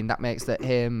 18. That makes that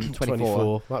him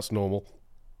 24. That's normal.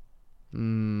 I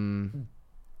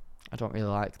don't really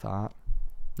like that.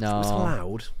 No. It's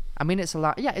allowed. I mean, it's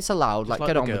allowed. Yeah, it's allowed. Like, Just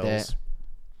get the on with girls. it.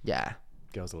 Yeah.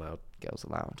 Girls allowed. Girls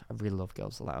Allowed. I really love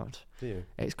Girls Allowed. Do you?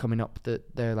 It's coming up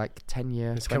that they're like 10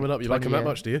 years. It's coming up. You like them that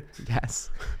much, do you?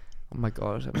 Yes. Oh my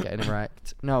God, I'm getting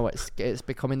erect. No, it's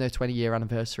becoming their 20-year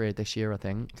anniversary this year, I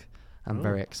think. I'm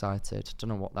very excited. Don't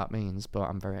know what that means, but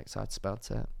I'm very excited about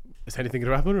it. Is anything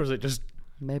going to happen, or is it just...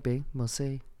 Maybe. We'll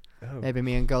see. Oh. Maybe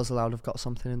me and Girls Allowed have got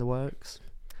something in the works.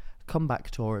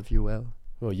 Comeback tour, if you will.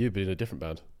 Well, you've been in a different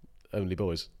band. Only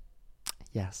boys.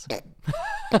 Yes.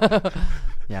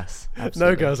 Yes. No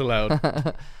Absolutely. girls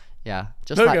allowed. Yeah.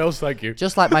 Just No like, girls, thank you.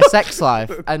 Just like my sex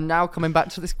life. And now coming back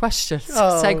to this question.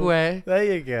 Segue. There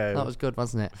you go. That was good,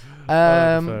 wasn't it?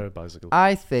 I prefer a bicycle.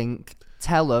 I think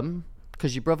tell them,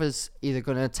 because your brother's either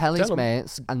going to tell his 'em.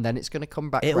 mates and then it's going to come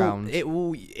back round.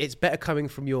 It's better coming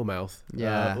from your mouth.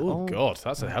 Yeah. Oh, God,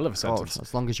 that's a hell of a God, sentence.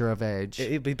 as long as you're of age.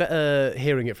 It'd be better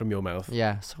hearing it from your mouth.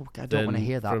 Yeah, so I don't want to than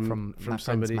hear that from my friend's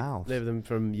somebody, mouth. than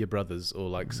from your brothers or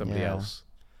like somebody Yeah. else.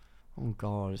 Oh,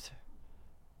 God.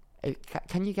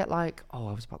 Can you get like... Oh,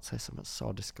 I was about to say something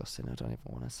so disgusting. I don't even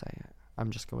want to say it.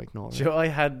 I'm just going to ignore Do it. you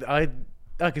know,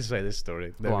 I can say this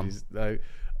story. Go on. No.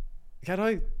 Can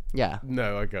I? Yeah.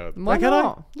 No, I can't. Why Can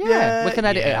not? I? Yeah, we can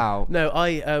edit it out. No,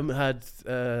 I had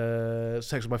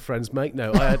sex with my friend's mate.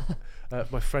 No, I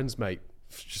had my friend's mate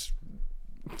just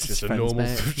just a friends, normal,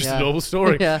 mate. just Yeah. a normal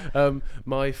story. Yeah.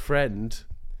 My friend,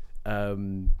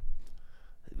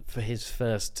 for his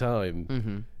first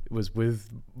time, was with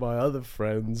my other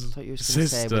friend's I thought you were going to say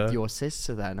sister. with your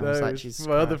sister then. I No, was it like, was Jesus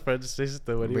my other Christ. friend's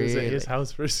sister when he was at his Really?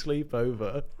 house for a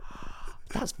sleepover.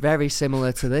 That's very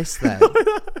similar to this then.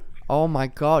 Oh my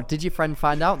God. Did your friend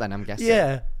find out then, I'm guessing?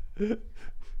 Yeah,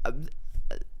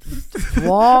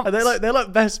 What? and they're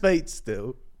like best mates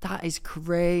still. That is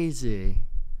crazy.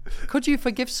 Could you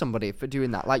forgive somebody for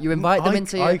doing that? Like, you invite them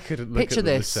into your... I couldn't look Picture at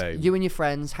them the this, same. you and your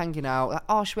friends hanging out. Like,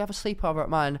 oh, should we have a sleepover at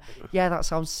mine? Yeah, that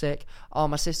sounds sick. Oh,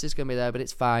 my sister's going to be there, but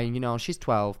it's fine. You know, she's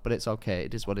 12, but it's okay.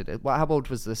 It is what it is. How old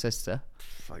was the sister?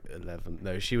 Like 11.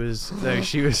 No, she was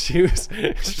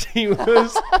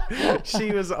she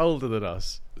was older than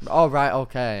us. Oh, right,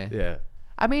 okay. Yeah.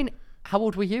 I mean, how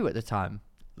old were you at the time?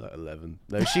 Like 11.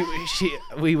 No,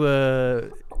 we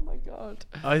were, Oh, my God.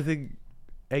 I think,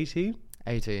 18.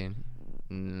 18.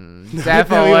 No,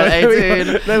 Definitely we weren't.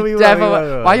 18. No, we weren't.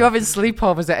 Definitely. Why are you having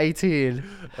sleepovers at 18?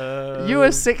 You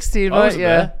were 16, I weren't wasn't you?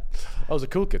 there. I was a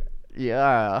cool kid.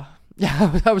 Yeah. Yeah,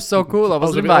 that was so cool. I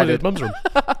was in invited. mum's room.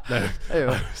 No.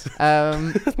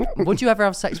 Would you ever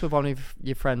have sex with one of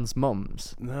your friends'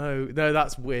 mums? No,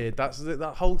 that's weird.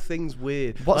 That whole thing's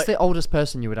weird. What's the oldest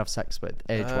person you would have sex with,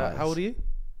 age-wise? How old are you?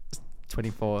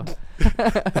 24.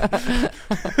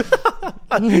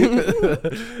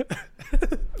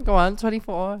 Go on,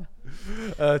 24.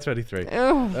 23. Ew.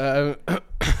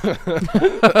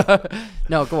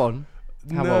 No, go on.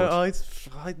 How no, old?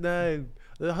 I know.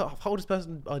 The oldest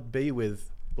person I'd be with,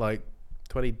 like,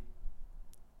 26,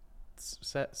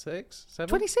 7?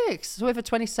 26. So if a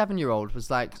 27-year-old was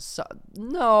like...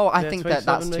 no, I Yeah, think that's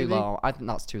 27 too maybe? low. I think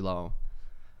that's too low.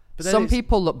 But then Some it's-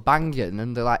 people look banging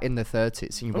and they're like in their 30s.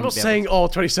 And you I'm wouldn't not be saying,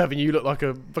 27, you look like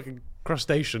a fucking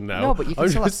crustacean now. No, but you can I'm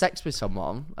still have just- sex with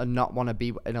someone and not want to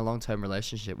be in a long-term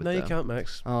relationship with No, them. you can't,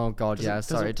 Max. Oh, God, yeah,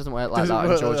 sorry. It doesn't work like doesn't that in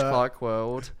work George like that. Clark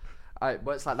world. It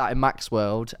works like that in Mac's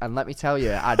world. And let me tell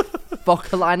you, I'd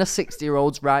fuck a line of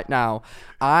 60-year-olds right now.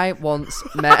 I once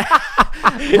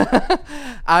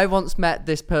met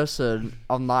this person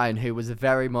online who was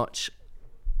very much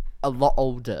a lot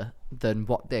older than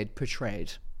what they'd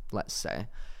portrayed, let's say.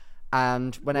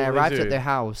 And when I What arrived do? at their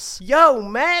house... Yo,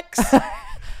 Max!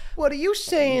 What are you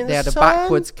saying, They had a son?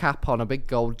 backwards cap on, a big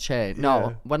gold chain. Yeah.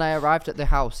 No, when I arrived at the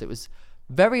house, it was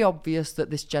very obvious that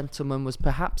this gentleman was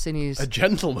perhaps in his A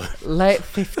gentleman. late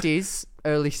 50s,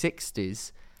 early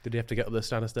 60s. Did he have to get up the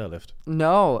stand and stair lift?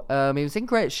 No, he was in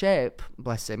great shape.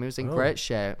 Bless him, he was in great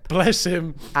shape. Bless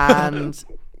him. And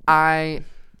I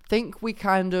think we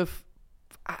kind of...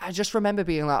 I just remember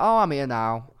being like, oh, I'm here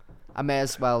now. I may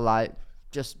as well, like,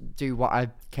 just do what I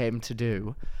came to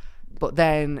do. But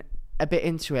then, a bit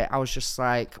into it, I was just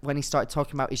like, when he started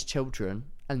talking about his children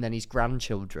and then his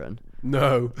grandchildren...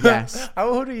 No. Yes. How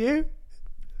old are you?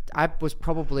 I was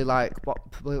probably like,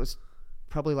 it was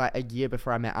probably like a year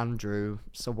before I met Andrew.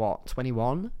 So what,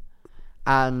 21?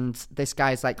 And this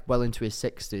guy's like well into his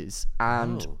 60s.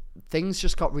 And things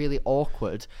just got really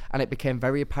awkward. And it became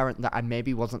very apparent that I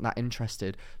maybe wasn't that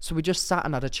interested. So we just sat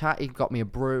and had a chat. He got me a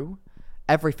brew.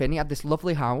 Everything. He had this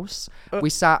lovely house. We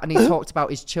sat and he talked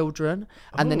about his children.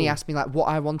 And then he asked me like what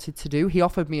I wanted to do. He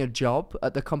offered me a job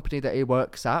at the company that he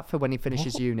works at for when he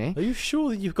finishes uni. Are you sure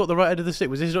that you've got the right end of the stick?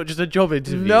 Was this not just a job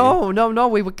interview? No.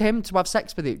 We came to have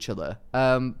sex with each other.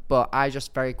 But I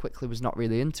just very quickly was not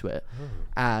really into it.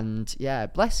 And yeah,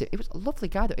 bless him. He was a lovely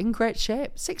guy though, in great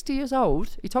shape. 60 years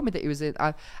old. He told me that he was in...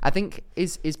 I think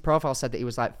his profile said that he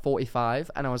was like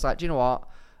 45. And I was like, do you know what?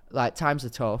 Like, times are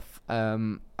tough.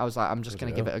 I was like, I'm just going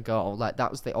to give it a go. Like,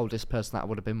 that was the oldest person that I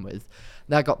would have been with.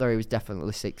 Then I got there, he was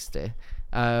definitely 60.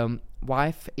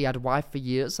 Wife, he had a wife for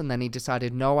years, and then he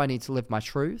decided, no, I need to live my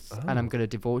truth, and I'm going to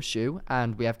divorce you.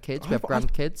 And we have kids, we have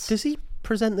grandkids. Does he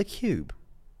present the Cube?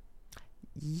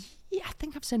 Yeah, I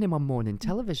think I've seen him on morning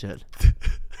television.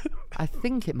 I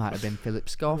think it might have been Philip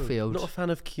Schofield. Not a fan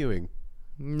of queuing.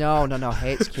 No,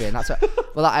 hates queuing. That's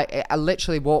well, I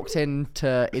literally walked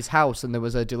into his house and there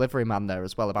was a delivery man there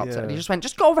as well about it. And he just went,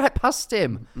 just go right past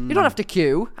him. You don't have to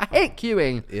queue. I hate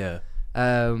queuing. Yeah.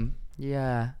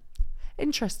 Yeah.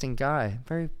 Interesting guy.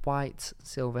 Very white,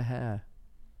 silver hair.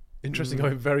 Interesting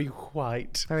guy, very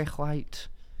white. Very white.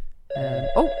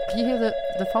 Oh, can you hear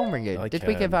the phone ringing? Did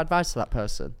we can. give advice to that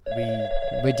person? We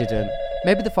We didn't.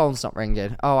 Maybe the phone's not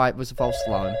ringing. Oh, it was a false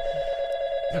alarm.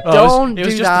 Oh, Don't it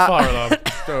was do just that. a fire alarm.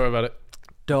 Don't worry about it.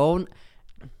 Don't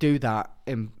do that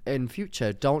in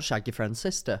future. Don't shag your friend's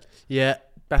sister Yeah,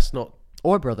 best not.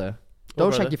 or brother. Don't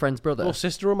brother. shag your friend's brother. Or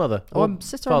sister or mother. Or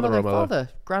sister or father mother, or mother. father,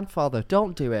 grandfather.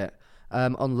 Don't do it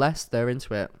unless they're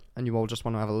into it and you all just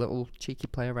want to have a little cheeky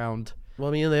play around. Well,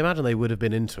 I mean, I imagine they would have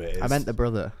been into it. I meant the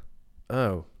brother.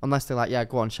 Oh. Unless they're like, yeah,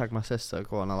 go on, shag my sister.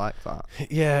 Go on, I like that.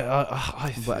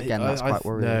 Yeah, But again, that's quite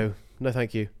worrying. No,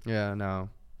 thank you. Yeah, no.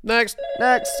 Next.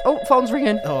 Oh, phone's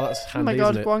ringing. Oh, that's handy, Oh my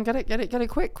god, isn't it? go on, get it,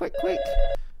 quick.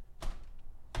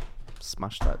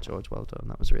 Smash that, George. Well done.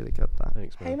 That was really good. That.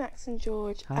 Thanks, man. Hey Max and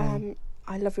George. Hi.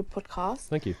 I love your podcast.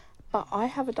 Thank you. But I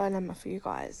have a dilemma for you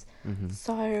guys. Mm-hmm.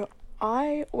 So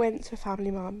I went to a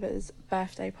family member's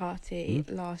birthday party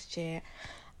last year,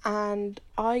 and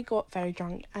I got very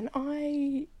drunk and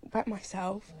I wet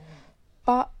myself.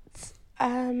 But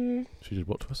She did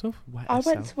what to herself? I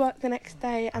went to work the next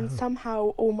day, and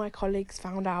somehow all my colleagues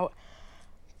found out.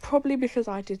 Probably because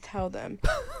I did tell them.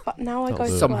 But now I go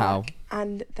to work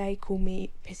and they call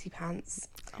me Pissy Pants.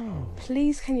 Oh.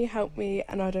 Please, can you help me?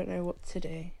 And I don't know what to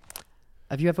do.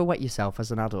 Have you ever wet yourself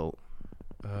as an adult?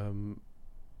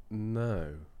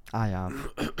 No. I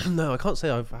have. No, I can't say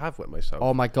I have wet myself.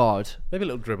 Oh my god. Maybe a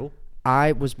little dribble.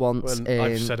 I was once When in...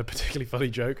 I've said a particularly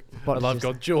funny joke, What and did I've you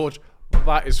gone, George,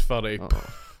 that is funny. Oh.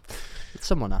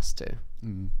 Someone has to.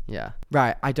 Yeah.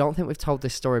 Right, I don't think we've told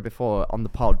this story before on the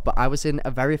pod, but I was in a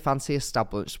very fancy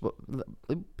establishment.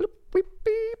 I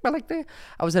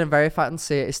was in a very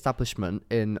fancy establishment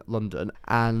in London,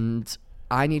 and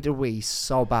I needed a wee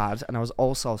so bad, and I was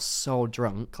also so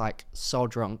drunk, like so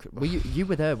drunk. You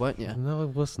were there, weren't you? No, I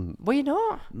wasn't. Were you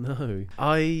not? No.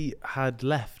 I had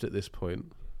left at this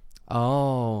point.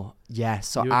 Oh, yeah.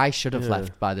 So I should have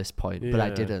left by this point, but I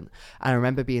Yeah. didn't. And I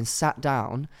remember being sat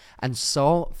down and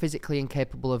so physically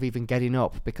incapable of even getting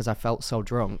up because I felt so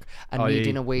drunk and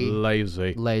needing a wee...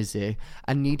 Lazy.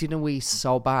 And needing a wee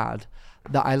so bad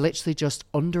that I literally just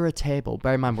under a table...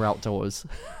 Bear in mind, we're outdoors.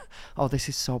 Oh, this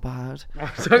is so bad. I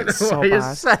don't know so why you're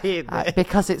bad. saying this.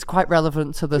 Because it's quite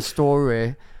relevant to the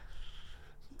story.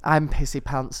 I'm pissy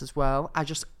pants as well. I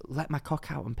just let my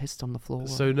cock out and pissed on the floor.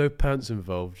 So no pants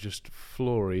involved, just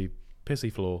floory,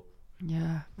 pissy floor.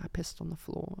 Yeah, I pissed on the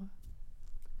floor.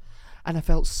 And I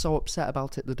felt so upset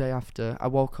about it the day after. I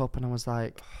woke up and I was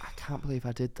like, I can't believe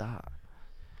I did that.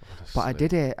 Honestly. But I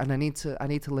did it, and I need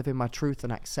to live in my truth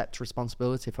and accept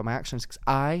responsibility for my actions, because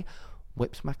I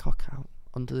whipped my cock out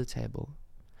under the table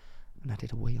and I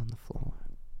did a wee on the floor.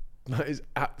 That is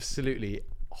absolutely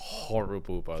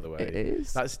horrible, by the way. It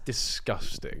is. That's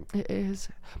disgusting. It is.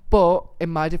 But in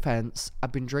my defence,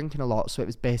 I've been drinking a lot, so it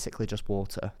was basically just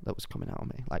water that was coming out of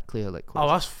me, like clear liquid. Oh,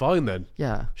 that's fine then.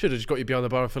 Yeah. Should have just got you behind the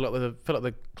bar and fill up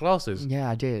the glasses. Yeah,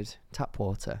 I did. Tap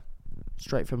water.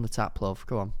 Straight from the tap, love.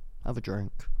 Go on. Have a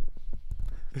drink.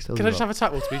 Can I just have a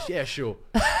tap water, please? Yeah, sure.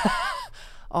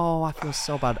 Oh, I feel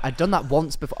so bad. I'd done that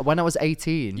once before. When I was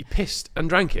 18. You pissed and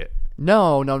drank it?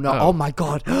 No. Oh my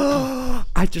God.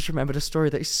 I just remembered a story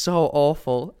that is so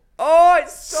awful. Oh,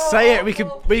 it's so Say awful.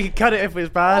 it. We can cut it if it's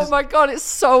bad. Oh my God, it's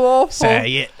so awful.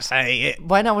 Say it.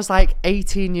 When I was like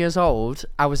 18 years old,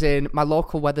 I was in my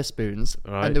local Wetherspoons,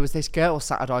 Right. and there was this girl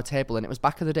sat at our table, and it was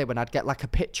back in the day when I'd get like a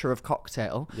picture of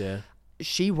cocktail. Yeah.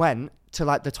 She went to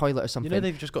like the toilet or something. You know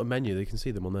they've just got a menu. They can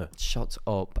see them on there. Shut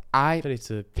up. I Don't need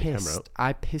to put the camera pissed. out.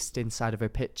 I pissed inside of her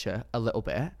picture a little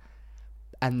bit,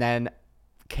 and then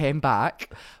came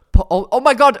back. Oh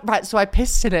my God! Right, so I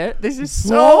pissed in it. This is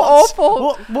so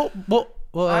awful.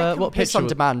 What piss picture on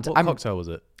was- demand. What cocktail was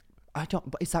it? I don't.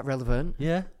 But is that relevant?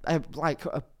 Yeah. Like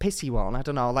a pissy one. I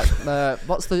don't know. Like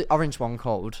what's the orange one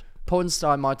called? Porn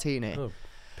star martini. Oh,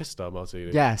 piss star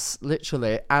martini. Yes,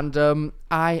 literally. And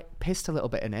I pissed a little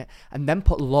bit in it, and then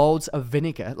put loads of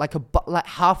vinegar, like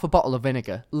half a bottle of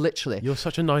vinegar, literally. You're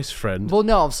such a nice friend. Well,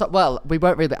 no. We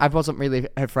weren't really. I wasn't really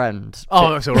her friend.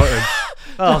 Oh, that's all right then.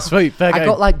 Oh, sweet. Fair I game.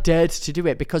 got like dared to do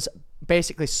it because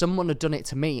basically someone had done it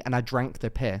to me, and I drank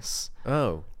their piss.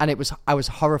 Oh. And I was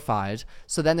horrified.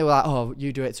 So then they were like, "Oh,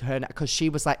 you do it to her," because she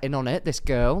was like in on it. This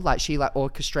girl, like she like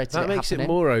orchestrated. That it makes happening. it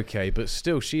more okay, but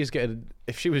still, she is getting.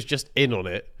 If she was just in on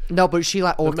it, No, but she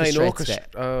like the main orchestrated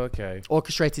it. Oh, okay.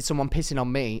 Orchestrated someone pissing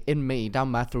on me, down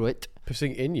my throat.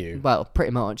 Pissing in you. Well,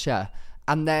 pretty much, yeah.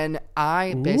 And then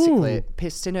I basically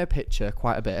pissed in her picture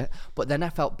quite a bit, but then I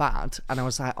felt bad, and I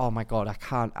was like, oh my God, I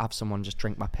can't have someone just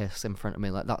drink my piss in front of me,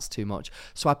 like that's too much.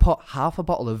 So I put half a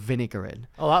bottle of vinegar in.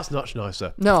 Oh, that's much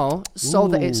nicer. No, so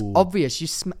that it's Ooh. obvious.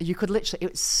 You could literally,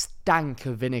 it stank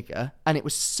of vinegar, and it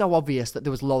was so obvious that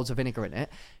there was loads of vinegar in it.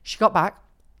 She got back,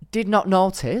 did not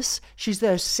notice. She's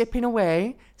there sipping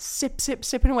away,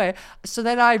 sipping away. So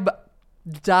then I'm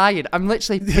dying. I'm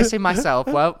literally pissing myself.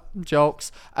 Well,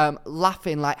 jokes.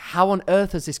 Laughing like, how on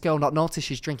earth has this girl not noticed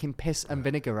she's drinking piss and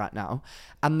vinegar right now?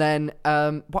 And then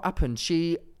what happened?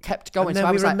 She kept going. And then so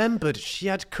I we was like, remembered she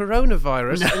had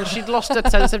coronavirus and she'd lost her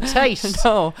sense of taste.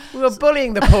 No. We were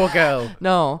bullying the poor girl.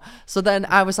 No. So then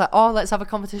I was like, oh, let's have a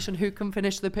competition. Who can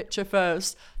finish the picture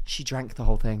first? She drank the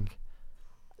whole thing.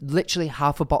 Literally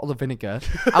half a bottle of vinegar.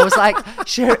 I was like,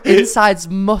 her insides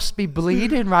must be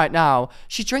bleeding right now.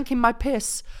 She's drinking my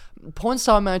piss. Porn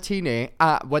star martini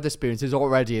at Wetherspoons is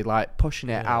already like pushing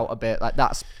it out a bit. Like,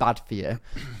 that's bad for you.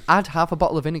 Add half a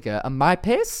bottle of vinegar and my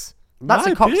piss? That's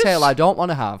My a cocktail piss? I don't want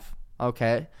to have.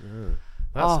 Okay.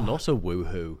 That's not a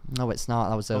woohoo. No, it's not.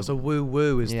 That was a... That's a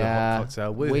woo-woo is the hot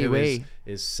cocktail. Wee Woohoo wee.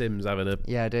 is Sims having a...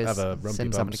 Yeah, it is. Have a rumpy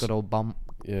Sim's having a bumps. good old bump.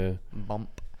 Yeah.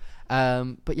 Bump.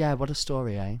 But yeah, what a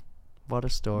story, eh? What a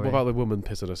story. What about the woman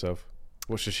pissing herself?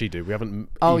 What should she do? We haven't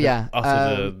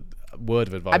uttered a word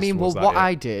of advice. I mean, well, towards that what yet.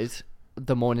 I did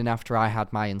the morning after I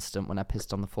had my incident when I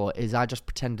pissed on the floor is I just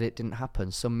pretended it didn't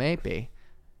happen. So maybe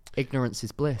ignorance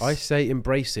is bliss. I say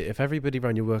embrace it. If everybody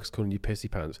around your work is calling you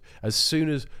pissy pants, as soon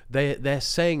as they're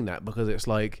saying that because it's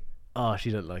like,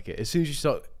 she don't like it. As soon as you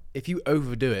start, if you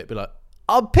overdo it, be like,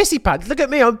 I'm pissy pants. Look at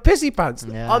me, I'm pissy pants.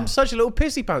 Yeah. I'm such a little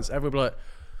pissy pants. Everyone be like,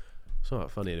 it's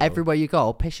not funny anymore. Everywhere you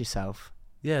go, piss yourself.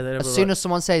 Yeah. As soon as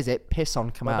someone says it, piss on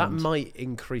well, command. that might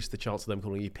increase the chance of them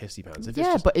calling you pissy pants. If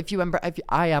Yeah, it's just, but if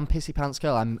I am pissy pants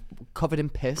girl, I'm covered in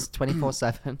piss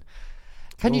 24/7.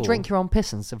 Can you drink your own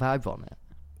piss and survive on it?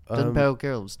 Doesn't Bale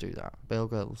Girls do that? Bale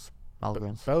Girls,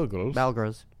 Malgrins, Bagels.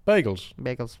 Bagels, Bagels.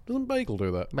 bagels, Doesn't Bagel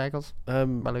do that? bagels.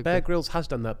 Bear Grylls has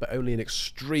done that, but only in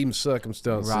extreme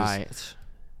circumstances.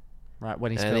 Right.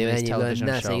 When he's filming his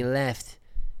television show. left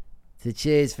to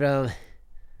choose from,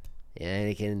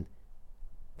 you can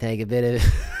take a bit of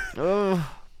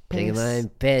take a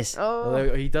mind piss.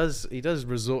 Although he does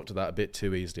resort to that a bit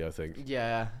too easily, I think.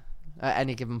 Yeah. At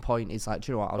any given point, he's like,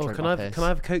 do you know what? I'll drink my piss. Can I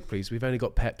have a Coke, please? We've only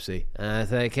got Pepsi.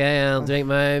 That's okay, I'll drink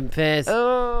my own piss.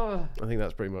 I think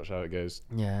that's pretty much how it goes.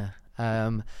 Yeah.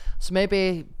 So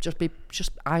maybe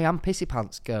just I am pissy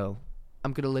pants girl.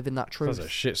 I'm gonna live in that truth. That's a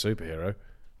shit superhero.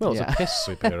 Well, Yeah. it's a piss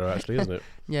superhero, actually, isn't it?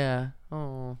 Yeah.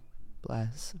 Oh,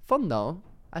 bless. Fun though.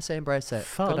 I say embrace it.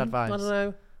 Fun. Good advice. I don't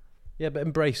know. Yeah, but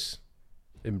embrace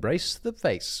the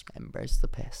face. Embrace the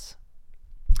piss.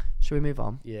 Should we move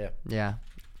on? Yeah. Yeah.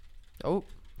 Oh,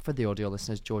 for the audio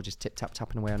listeners, George is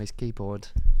tapping away on his keyboard.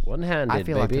 One-handed, I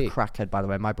feel baby. like a crackhead, by the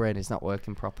way. My brain is not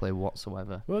working properly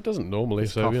whatsoever. Well, it doesn't normally,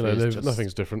 This so coffee is just-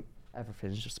 nothing's different.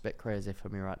 Everything's just a bit crazy for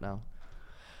me right now.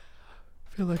 I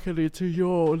feel like I need to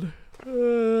yawn.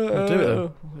 I'll do it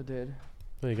then. I did.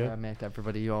 There you go. I make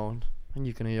everybody yawn. And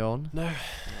you gonna yawn? No,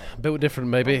 a bit different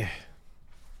maybe.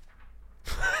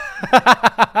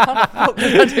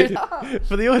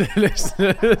 For the audio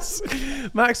listeners,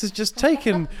 Max has just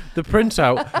taken the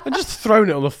printout and just thrown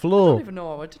it on the I don't floor. even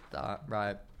know how I did that.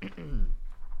 Right.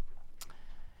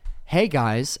 Hey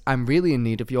guys, I'm really in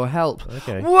need of your help.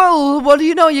 Okay. Well, what do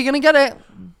you know? You're gonna get it.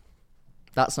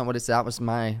 That's not what it's. That was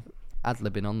my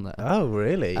ad-libbing on there. Oh,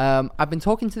 really? I've been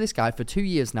talking to this guy for 2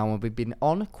 years now, and we've been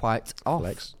on quite off.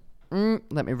 Flex.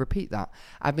 Let me repeat that.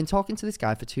 I've been talking to this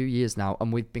guy for 2 years now,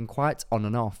 and we've been quite on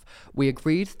and off. We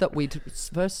agreed that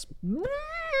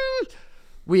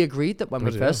when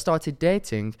we first started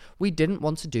dating, we didn't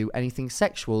want to do anything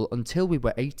sexual until we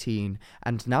were 18.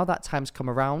 And now that time's come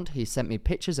around, he sent me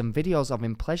pictures and videos of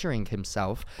him pleasuring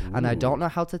himself. And I don't know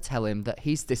how to tell him that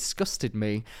he's disgusted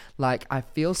me. Like, I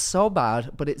feel so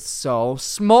bad, but it's so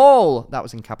small. That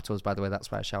was in capitals, by the way.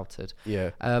 That's why I shouted. Yeah.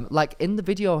 Like in the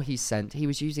video he sent, he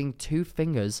was using 2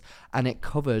 fingers and it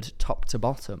covered top to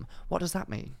bottom. What does that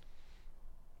mean?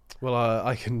 Well,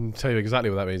 I can tell you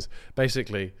exactly what that means.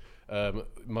 Basically, his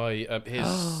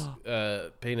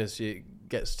penis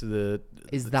gets to the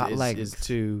length? is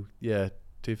 2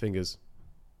 fingers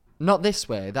Not this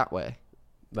way, that way.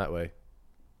 that way.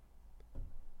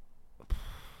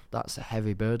 That's a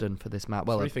heavy burden for this man.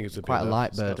 Well, 3 fingers would be quite a enough,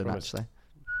 light so I burden promise. actually.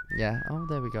 Yeah. Oh,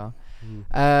 there we go.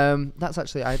 That's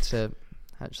actually I had to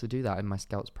actually do that in my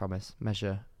Scout's promise.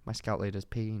 Measure my Scout leader's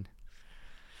peen.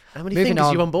 How many Moving fingers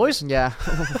on. you on, boys? Yeah.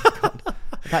 Oh, God.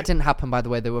 That didn't happen, by the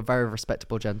way. They were very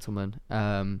respectable gentlemen.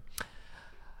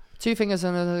 2 fingers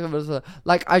and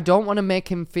like I don't want to make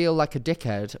him feel like a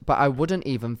dickhead, but I wouldn't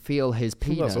even feel his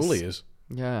penis. That's all he is.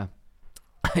 Yeah.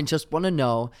 I just want to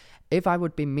know if I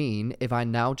would be mean if I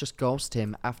now just ghost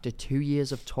him after 2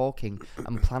 years of talking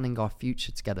and planning our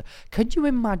future together. Could you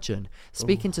imagine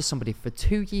speaking to somebody for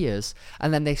 2 years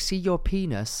and then they see your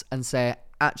penis and say,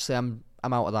 actually,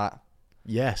 I'm out of that?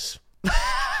 Yes.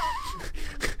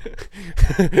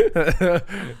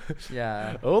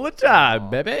 Yeah. All the time,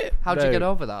 baby. How'd you get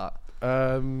over that?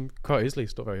 Quite easily.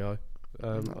 It's not very high.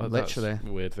 Literally. That's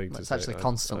a weird thing to It's say. actually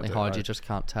constantly hard. You just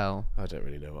can't tell. I don't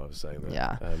really know what I was saying there.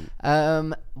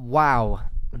 Yeah. Wow.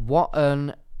 what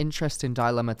an interesting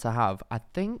dilemma to have. I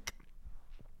think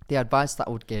the advice that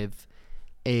I would give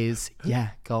is,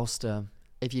 ghost them.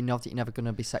 If you know that you're never going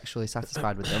to be sexually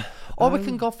satisfied with them. Or we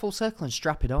can go full circle and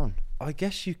strap it on. I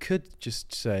guess you could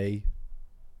just say,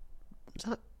 is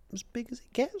that as big as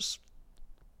it gets?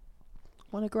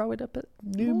 Want to grow it up a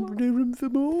No room for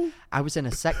more? I was in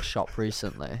a sex shop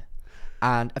recently.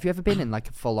 And have you ever been in like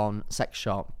a full-on sex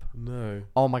shop? No.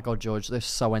 Oh my God, George, they're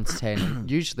so entertaining.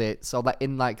 Usually, so like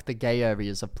in like the gay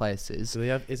areas of places. Do they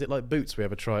have? Is it like Boots? We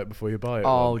ever try it before you buy it?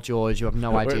 Oh, George, you have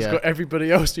no Where idea. it's got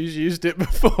everybody else who's used it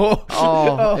before.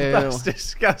 Oh, that's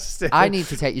disgusting. I need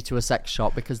to take you to a sex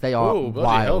shop because they are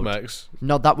bloody hell, wild. Max.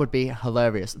 No, that would be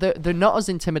hilarious. They're not as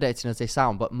intimidating as they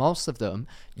sound, but most of them,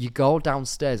 you go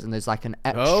downstairs and there's like an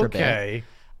extra bit.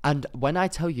 And when I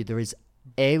tell you there is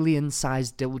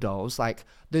alien-sized dildos, like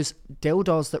there's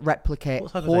dildos that replicate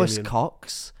horse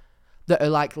cocks that are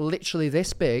like literally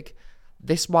this big,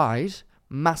 this wide,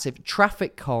 massive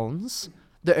traffic cones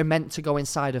that are meant to go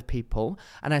inside of people.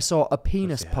 And I saw a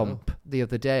penis pump the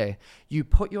other day. You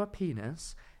put your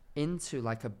penis into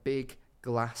like a big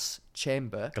glass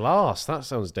chamber. Glass? That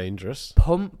sounds dangerous.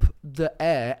 Pump the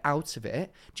air out of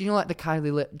it. Do you know like the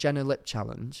Kylie Jenner lip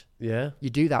challenge? Yeah. You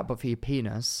do that, but for your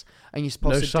penis, and you're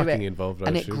supposed to do it. No sucking involved,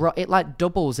 and actually. it like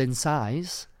doubles in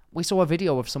size. We saw a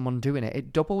video of someone doing it.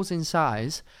 It doubles in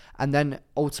size, and then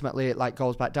ultimately it like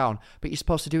goes back down. But you're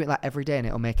supposed to do it like every day, and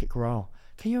it'll make it grow.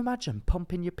 Can you imagine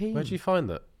pumping your penis? Where'd you find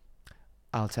that?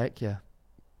 I'll take you.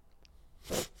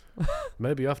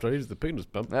 Maybe after I use the penis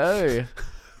pump. Oh.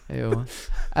 Ew.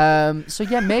 So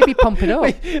yeah, maybe pump it up.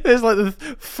 Wait, there's like the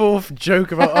fourth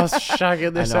joke about us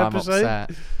shagging this episode. I'm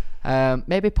upset.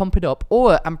 Maybe pump it up,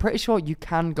 or I'm pretty sure you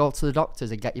can go to the doctors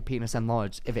and get your penis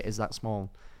enlarged if it is that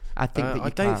small. I think that you I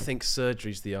can. don't think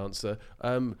surgery's the answer.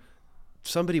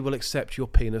 Somebody will accept your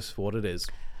penis for what it is.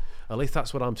 At least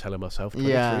that's what I'm telling myself.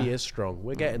 23 years strong.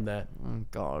 We're getting there. Oh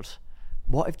God.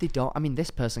 What if they don't? I mean,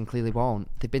 this person clearly won't.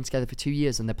 They've been together for 2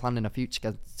 years and they're planning a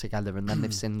future together, and then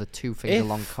they've seen the 2-finger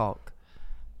long cock.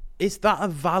 Is that a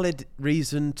valid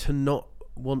reason to not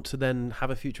want to then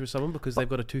have a future with someone because they've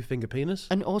got a 2-finger penis?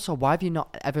 And also, why have you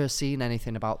not ever seen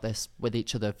anything about this with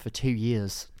each other for 2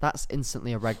 years? That's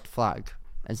instantly a red flag,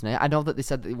 isn't it? I know that they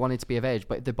said that they wanted to be of age,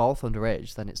 but if they're both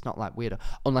underage, then it's not like weird.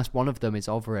 Unless one of them is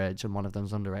overage and one of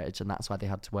them's underage, and that's why they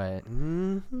had to wait.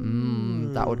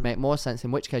 That would make more sense,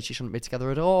 in which case you shouldn't be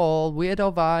together at all.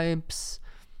 Weirdo vibes.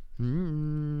 I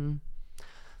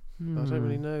don't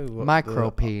really know.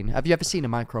 Micropene. Have you ever seen a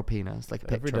micropenis? Like a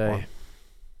picture every day. of one?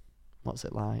 What's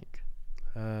it like?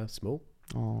 Small.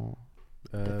 Oh,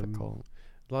 difficult.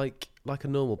 Like a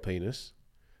normal penis.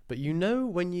 But you know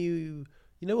when you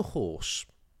know a horse?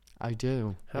 I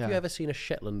do. Have you ever seen a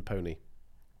Shetland pony?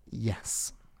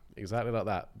 Yes. Exactly like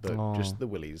that, but just the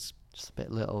willies. Just a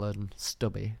bit little and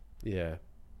stubby. Yeah.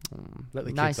 Let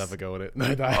the Nice. kids have a go at it.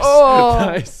 No, nice. Oh!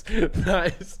 Nice.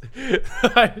 That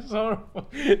is horrible.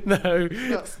 No.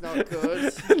 That's not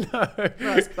good. No.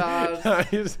 That's bad.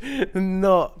 That is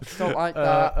not Don't like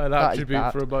that. an That is attribute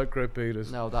bad. for a micro penis.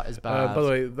 No, that is bad. By the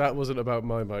way, that wasn't about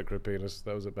my micro penis.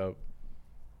 That was about...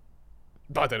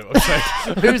 I don't know what I'm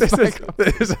saying.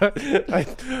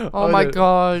 Oh my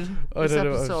God. I This don't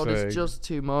know what I'm episode saying. is just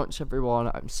too much, everyone.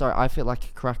 I'm sorry. I feel like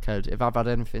a crackhead if I've had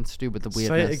anything to do with the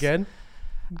weirdness. Say it again.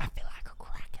 I feel like a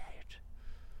crackhead.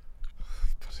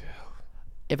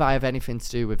 If I have anything to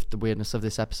do with the weirdness of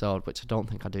this episode, which I don't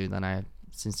think I do, then I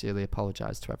sincerely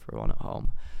apologise to everyone at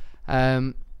home.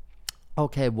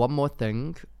 Okay, one more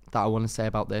thing that I want to say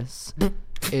about this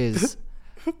is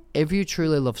if you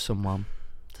truly love someone,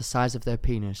 the size of their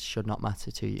penis should not matter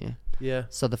to you. Yeah.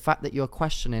 So the fact that you're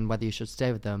questioning whether you should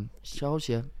stay with them shows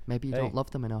you maybe you don't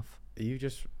love them enough. Are you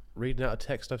just reading out a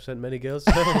text I've sent many girls?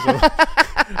 Hey,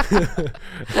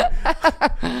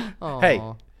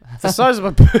 the size of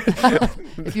my...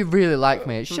 If you really like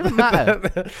me, it shouldn't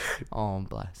matter. Oh,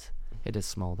 bless. It is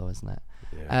small though, isn't it?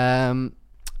 Yeah.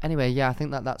 Anyway, yeah, I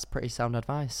think that's pretty sound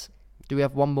advice. Do we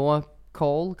have one more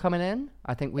call coming in?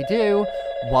 I think we do.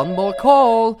 One more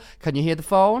call. Can you hear the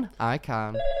phone? I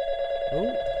can.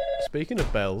 Oh, speaking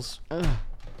of bells.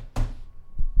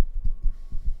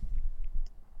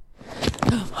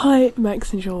 Hi,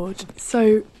 Max and George.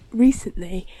 So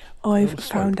recently I've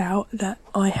found out that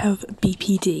I have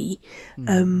BPD,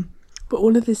 but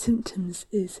one of the symptoms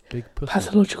is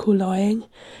pathological lying,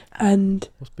 and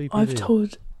I've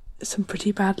told some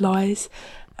pretty bad lies,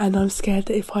 and I'm scared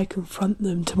that if I confront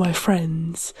them to my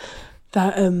friends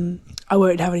that I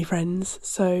won't have any friends.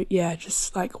 So yeah,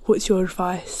 just like, what's your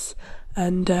advice?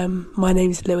 And my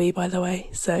name's Louis, by the way,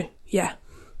 so yeah.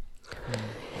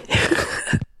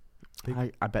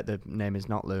 I bet the name is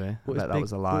not Louis. I bet that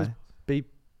was a What lie. is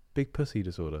big pussy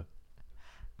disorder?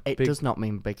 It does not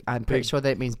mean big. I'm pretty sure that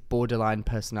it means borderline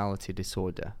personality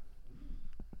disorder,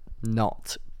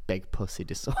 not big pussy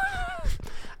disorder.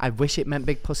 I wish it meant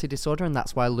big pussy disorder, and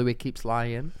that's why Louis keeps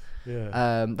lying.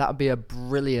 Yeah. That would be a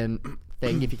brilliant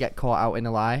thing if you get caught out in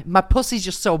a lie. My pussy's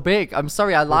just so big. I'm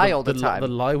sorry, I lie all the time. The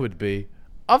lie would be,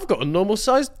 I've got a normal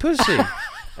sized pussy.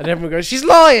 And everyone goes, she's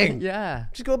lying. Yeah.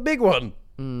 She's got a big one.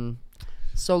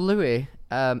 So Louis,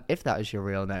 if that is your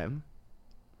real name.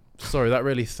 Sorry, that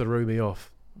really threw me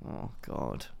off. Oh,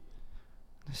 God.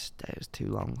 This day is too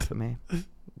long for me.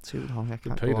 Too long. I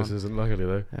can't The go penis on. isn't luckily,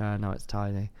 though. Yeah, no, it's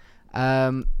tiny.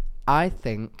 I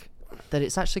think that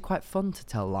it's actually quite fun to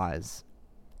tell lies.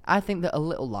 I think that a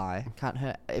little lie can't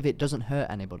hurt, if it doesn't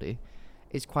hurt anybody,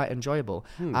 is quite enjoyable.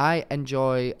 I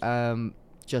enjoy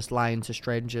just lying to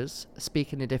strangers,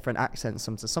 speaking in different accents.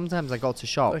 Sometimes I go to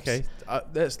shops. Okay,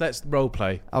 let's role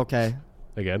play. Okay.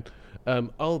 Again.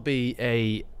 I'll be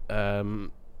a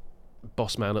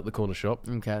boss man at the corner shop.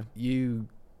 Okay. You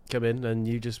come in and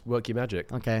you just work your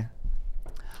magic. Okay.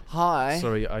 Hi.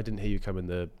 Sorry, I didn't hear you come in.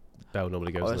 The bell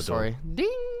normally goes on the door. Sorry. Ding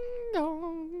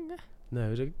dong.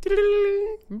 No, it's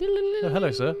oh,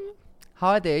 hello, sir.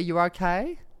 Hi there, you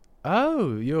okay?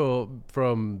 Oh, you're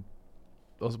from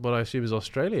what I assume is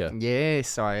Australia.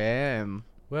 Yes, I am.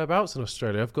 Whereabouts in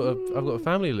Australia? I've got a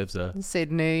family who lives there. In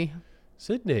Sydney.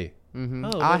 Sydney. Mm-hmm.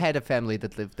 Oh, I had a family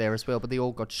that lived there as well, but they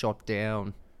all got shot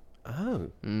down. Oh.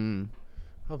 I'm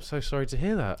so sorry to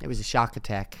hear that. It was a shark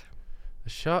attack.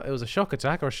 It was a shock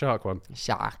attack or a shark one?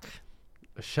 Shark.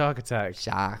 A shark attack.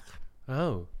 Shark.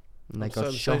 Oh. And they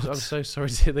got shot. I'm so sorry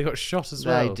to hear they got shot as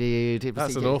well. They did.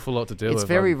 That's an awful lot to deal with. It's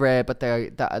very rare, but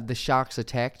the sharks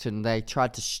attacked and they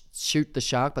tried to shoot the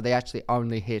shark, but they actually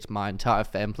only hit my entire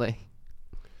family.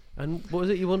 And what was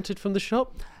it you wanted from the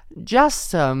shop?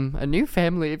 Just a new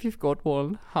family, if you've got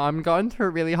one. I'm going through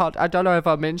really hard. I don't know if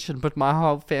I mentioned, but my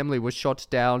whole family was shot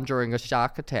down during a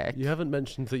shark attack. You haven't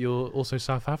mentioned that you're also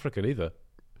South African either.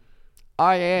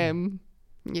 I am.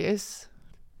 Yes.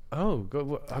 Oh,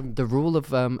 God, the rule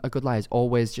of a good lie is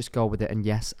always just go with it and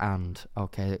yes and.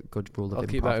 Okay, good rule of I'll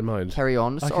keep that in mind. Carry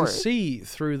on. Sorry. I can see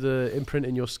through the imprint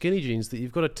in your skinny jeans that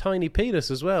you've got a tiny penis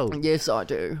as well. Yes, I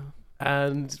do.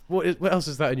 And what else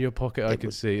is that in your pocket? I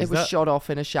can see. It was shot off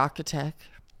in a shark attack.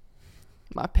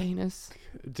 My penis.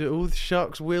 Do all the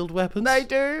sharks wield weapons? They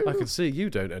do. I can see you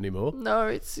don't anymore. No,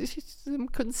 it's I'm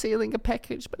concealing a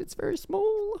package, but it's very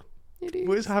small. It is.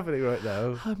 What is happening right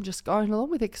now? I'm just going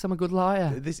along with it because I'm a good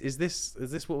liar. Is this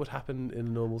what would happen in a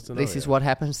normal scenario? This is what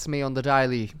happens to me on the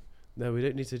daily. No, we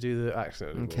don't need to do the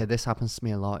accent anymore. Okay, this happens to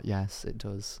me a lot. Yes, it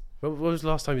does. What was the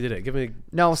last time you did it? Give me.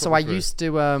 No, so I used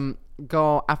to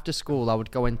go after school. I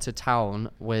would go into town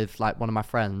with like one of my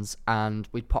friends, and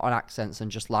we'd put on accents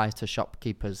and just lie to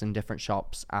shopkeepers in different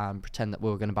shops and pretend that we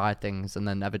were going to buy things, and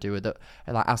then never do it.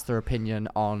 And like ask their opinion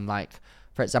on like,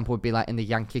 for example, we'd be like in the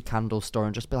Yankee Candle store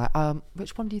and just be like,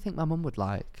 which one do you think my mum would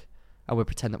like? And we'd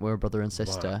pretend that we were brother and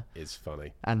sister. It's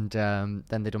funny. And then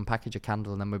they'd unpackage a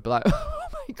candle, and then we'd be like, oh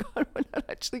my God, we're not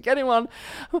actually getting one.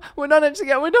 We're not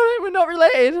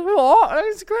related. What?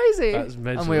 It's crazy. That's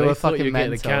mental. And we they were thought fucking you were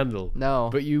getting mental. a candle. No.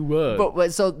 But you were.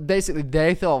 But so basically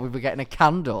they thought we were getting a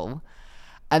candle,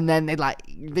 and then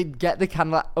they'd get the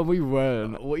candle and we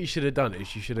weren't. What you should have done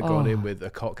is you should have gone in with a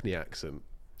Cockney accent.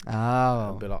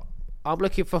 Oh. And be like, I'm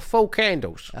looking for 4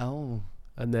 candles. Oh.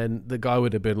 And then the guy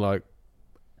would have been like,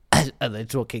 are they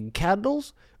talking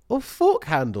candles or fork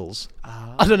handles?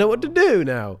 Oh. I don't know what to do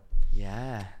now.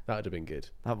 Yeah. That would have been good.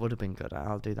 That would have been good.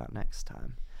 I'll do that next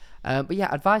time. But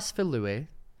yeah, advice for Louis.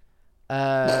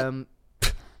 If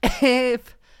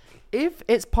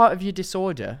it's part of your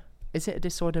disorder, is it a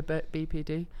disorder,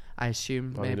 BPD? I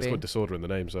assume maybe. I mean, it's got disorder in the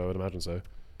name, so I would imagine so.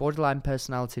 Borderline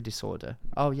personality disorder.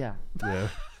 Oh, yeah. Yeah.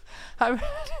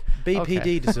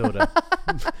 BPD disorder.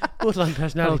 Borderline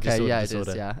personality disorder. Okay, yeah, it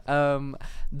is, yeah.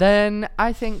 Then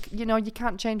I think, you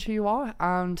can't change who you are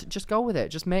and just go with it.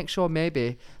 Just make sure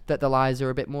maybe that the lies are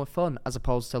a bit more fun as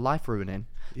opposed to life ruining.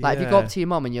 Like if you go up to your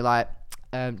mum and you're like,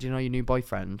 do you know your new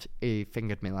boyfriend? He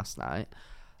fingered me last night.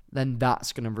 Then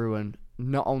that's going to ruin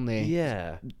not only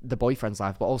the boyfriend's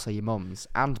life, but also your mum's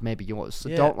and maybe yours.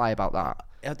 So don't lie about that.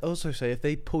 I'd also say if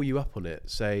they pull you up on it,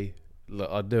 say, look,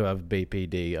 I do have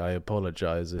BPD. I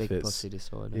apologise if it's pussy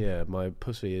disorder. Yeah, my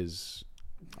pussy is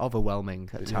overwhelming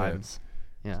at times.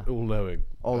 Yeah, all knowing,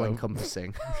 all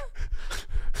encompassing.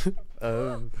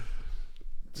 So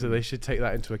they should take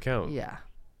that into account. Yeah,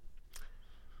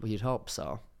 well, you'd hope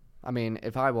so. I mean,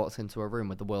 if I walked into a room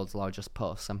with the world's largest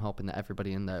puss, I'm hoping that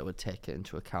everybody in there would take it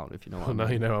into account. If you know what I mean. Now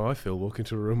you know how I feel walking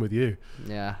to a room with you.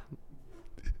 Yeah.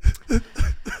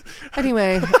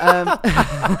 Anyway, I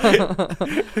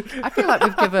feel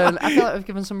like we've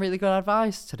given some really good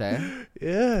advice today.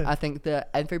 Yeah. I think that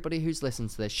everybody who's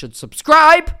listened to this should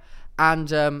subscribe and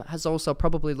has also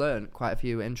probably learned quite a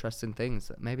few interesting things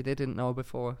that maybe they didn't know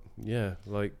before. Yeah,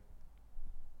 like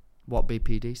what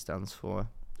BPD stands for.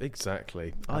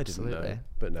 Exactly. Absolutely. I didn't know,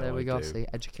 but now there we I go. do. See,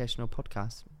 educational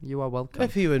podcast. You are welcome.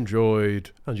 If you enjoyed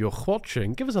and you're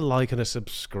watching, give us a like and a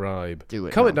subscribe. Do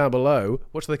it. Comment down below.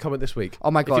 What do they comment this week?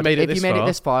 Oh my god! If you made it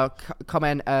this far,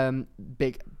 comment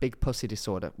big pussy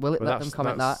disorder. Will it let them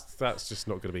comment that? That's just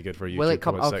not going to be good for a YouTube Will it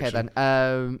comment okay section.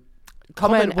 then.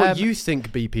 Comment what you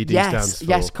think BPD stands for.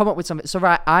 Yes, come up with something. So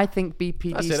right, I think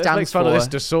BPD That's it. stands Let's make fun for of this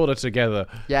disorder together.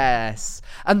 Yes,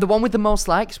 and the one with the most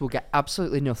likes will get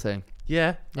absolutely nothing.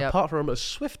 Yeah, Yep. apart from a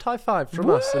swift high five from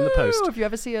us in the post. If you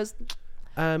ever see us.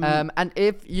 And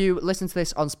if you listen to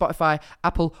this on Spotify,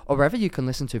 Apple, or wherever you can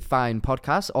listen to fine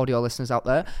podcasts, audio listeners out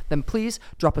there, then please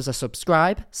drop us a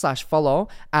subscribe/follow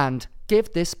and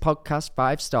give this podcast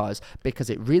 5 stars because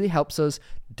it really helps us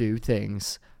do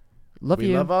things.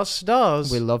 We love our stars.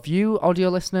 We love you, audio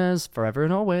listeners, forever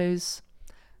and always.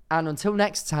 And until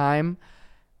next time,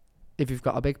 if you've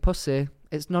got a big pussy,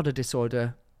 it's not a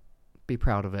disorder. Be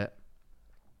proud of it.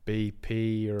 Be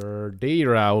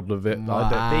proud of it.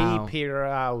 Wow. Be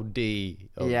proud.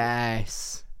 Oh.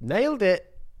 Yes. Nailed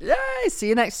it. Yay. See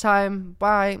you next time.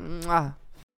 Bye. Mwah.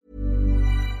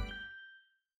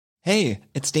 Hey,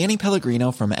 it's Danny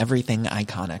Pellegrino from Everything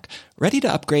Iconic. Ready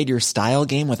to upgrade your style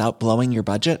game without blowing your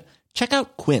budget? Check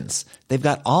out Quince. They've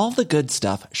got all the good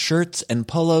stuff, shirts and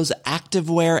polos,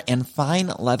 activewear, and fine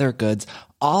leather goods,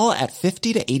 all at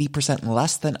 50 to 80%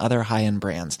 less than other high-end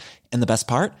brands. And the best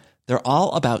part? They're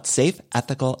all about safe,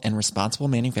 ethical, and responsible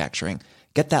manufacturing.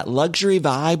 Get that luxury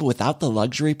vibe without the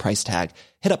luxury price tag.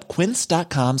 Hit up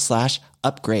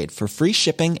quince.com/upgrade for free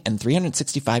shipping and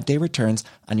 365-day returns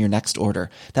on your next order.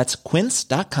 That's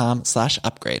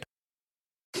quince.com/upgrade.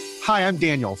 Hi, I'm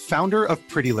Daniel, founder of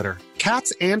Pretty Litter.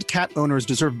 Cats and cat owners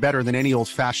deserve better than any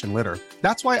old-fashioned litter.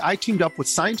 That's why I teamed up with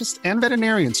scientists and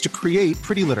veterinarians to create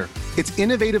Pretty Litter. Its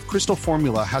innovative crystal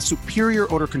formula has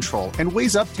superior odor control and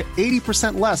weighs up to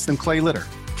 80% less than clay litter.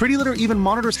 Pretty Litter even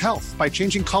monitors health by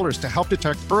changing colors to help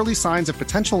detect early signs of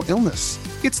potential illness.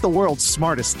 It's the world's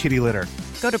smartest kitty litter.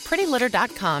 Go to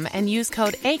prettylitter.com and use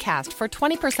code ACAST for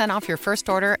 20% off your first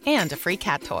order and a free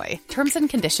cat toy. Terms and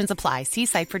conditions apply. See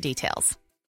site for details.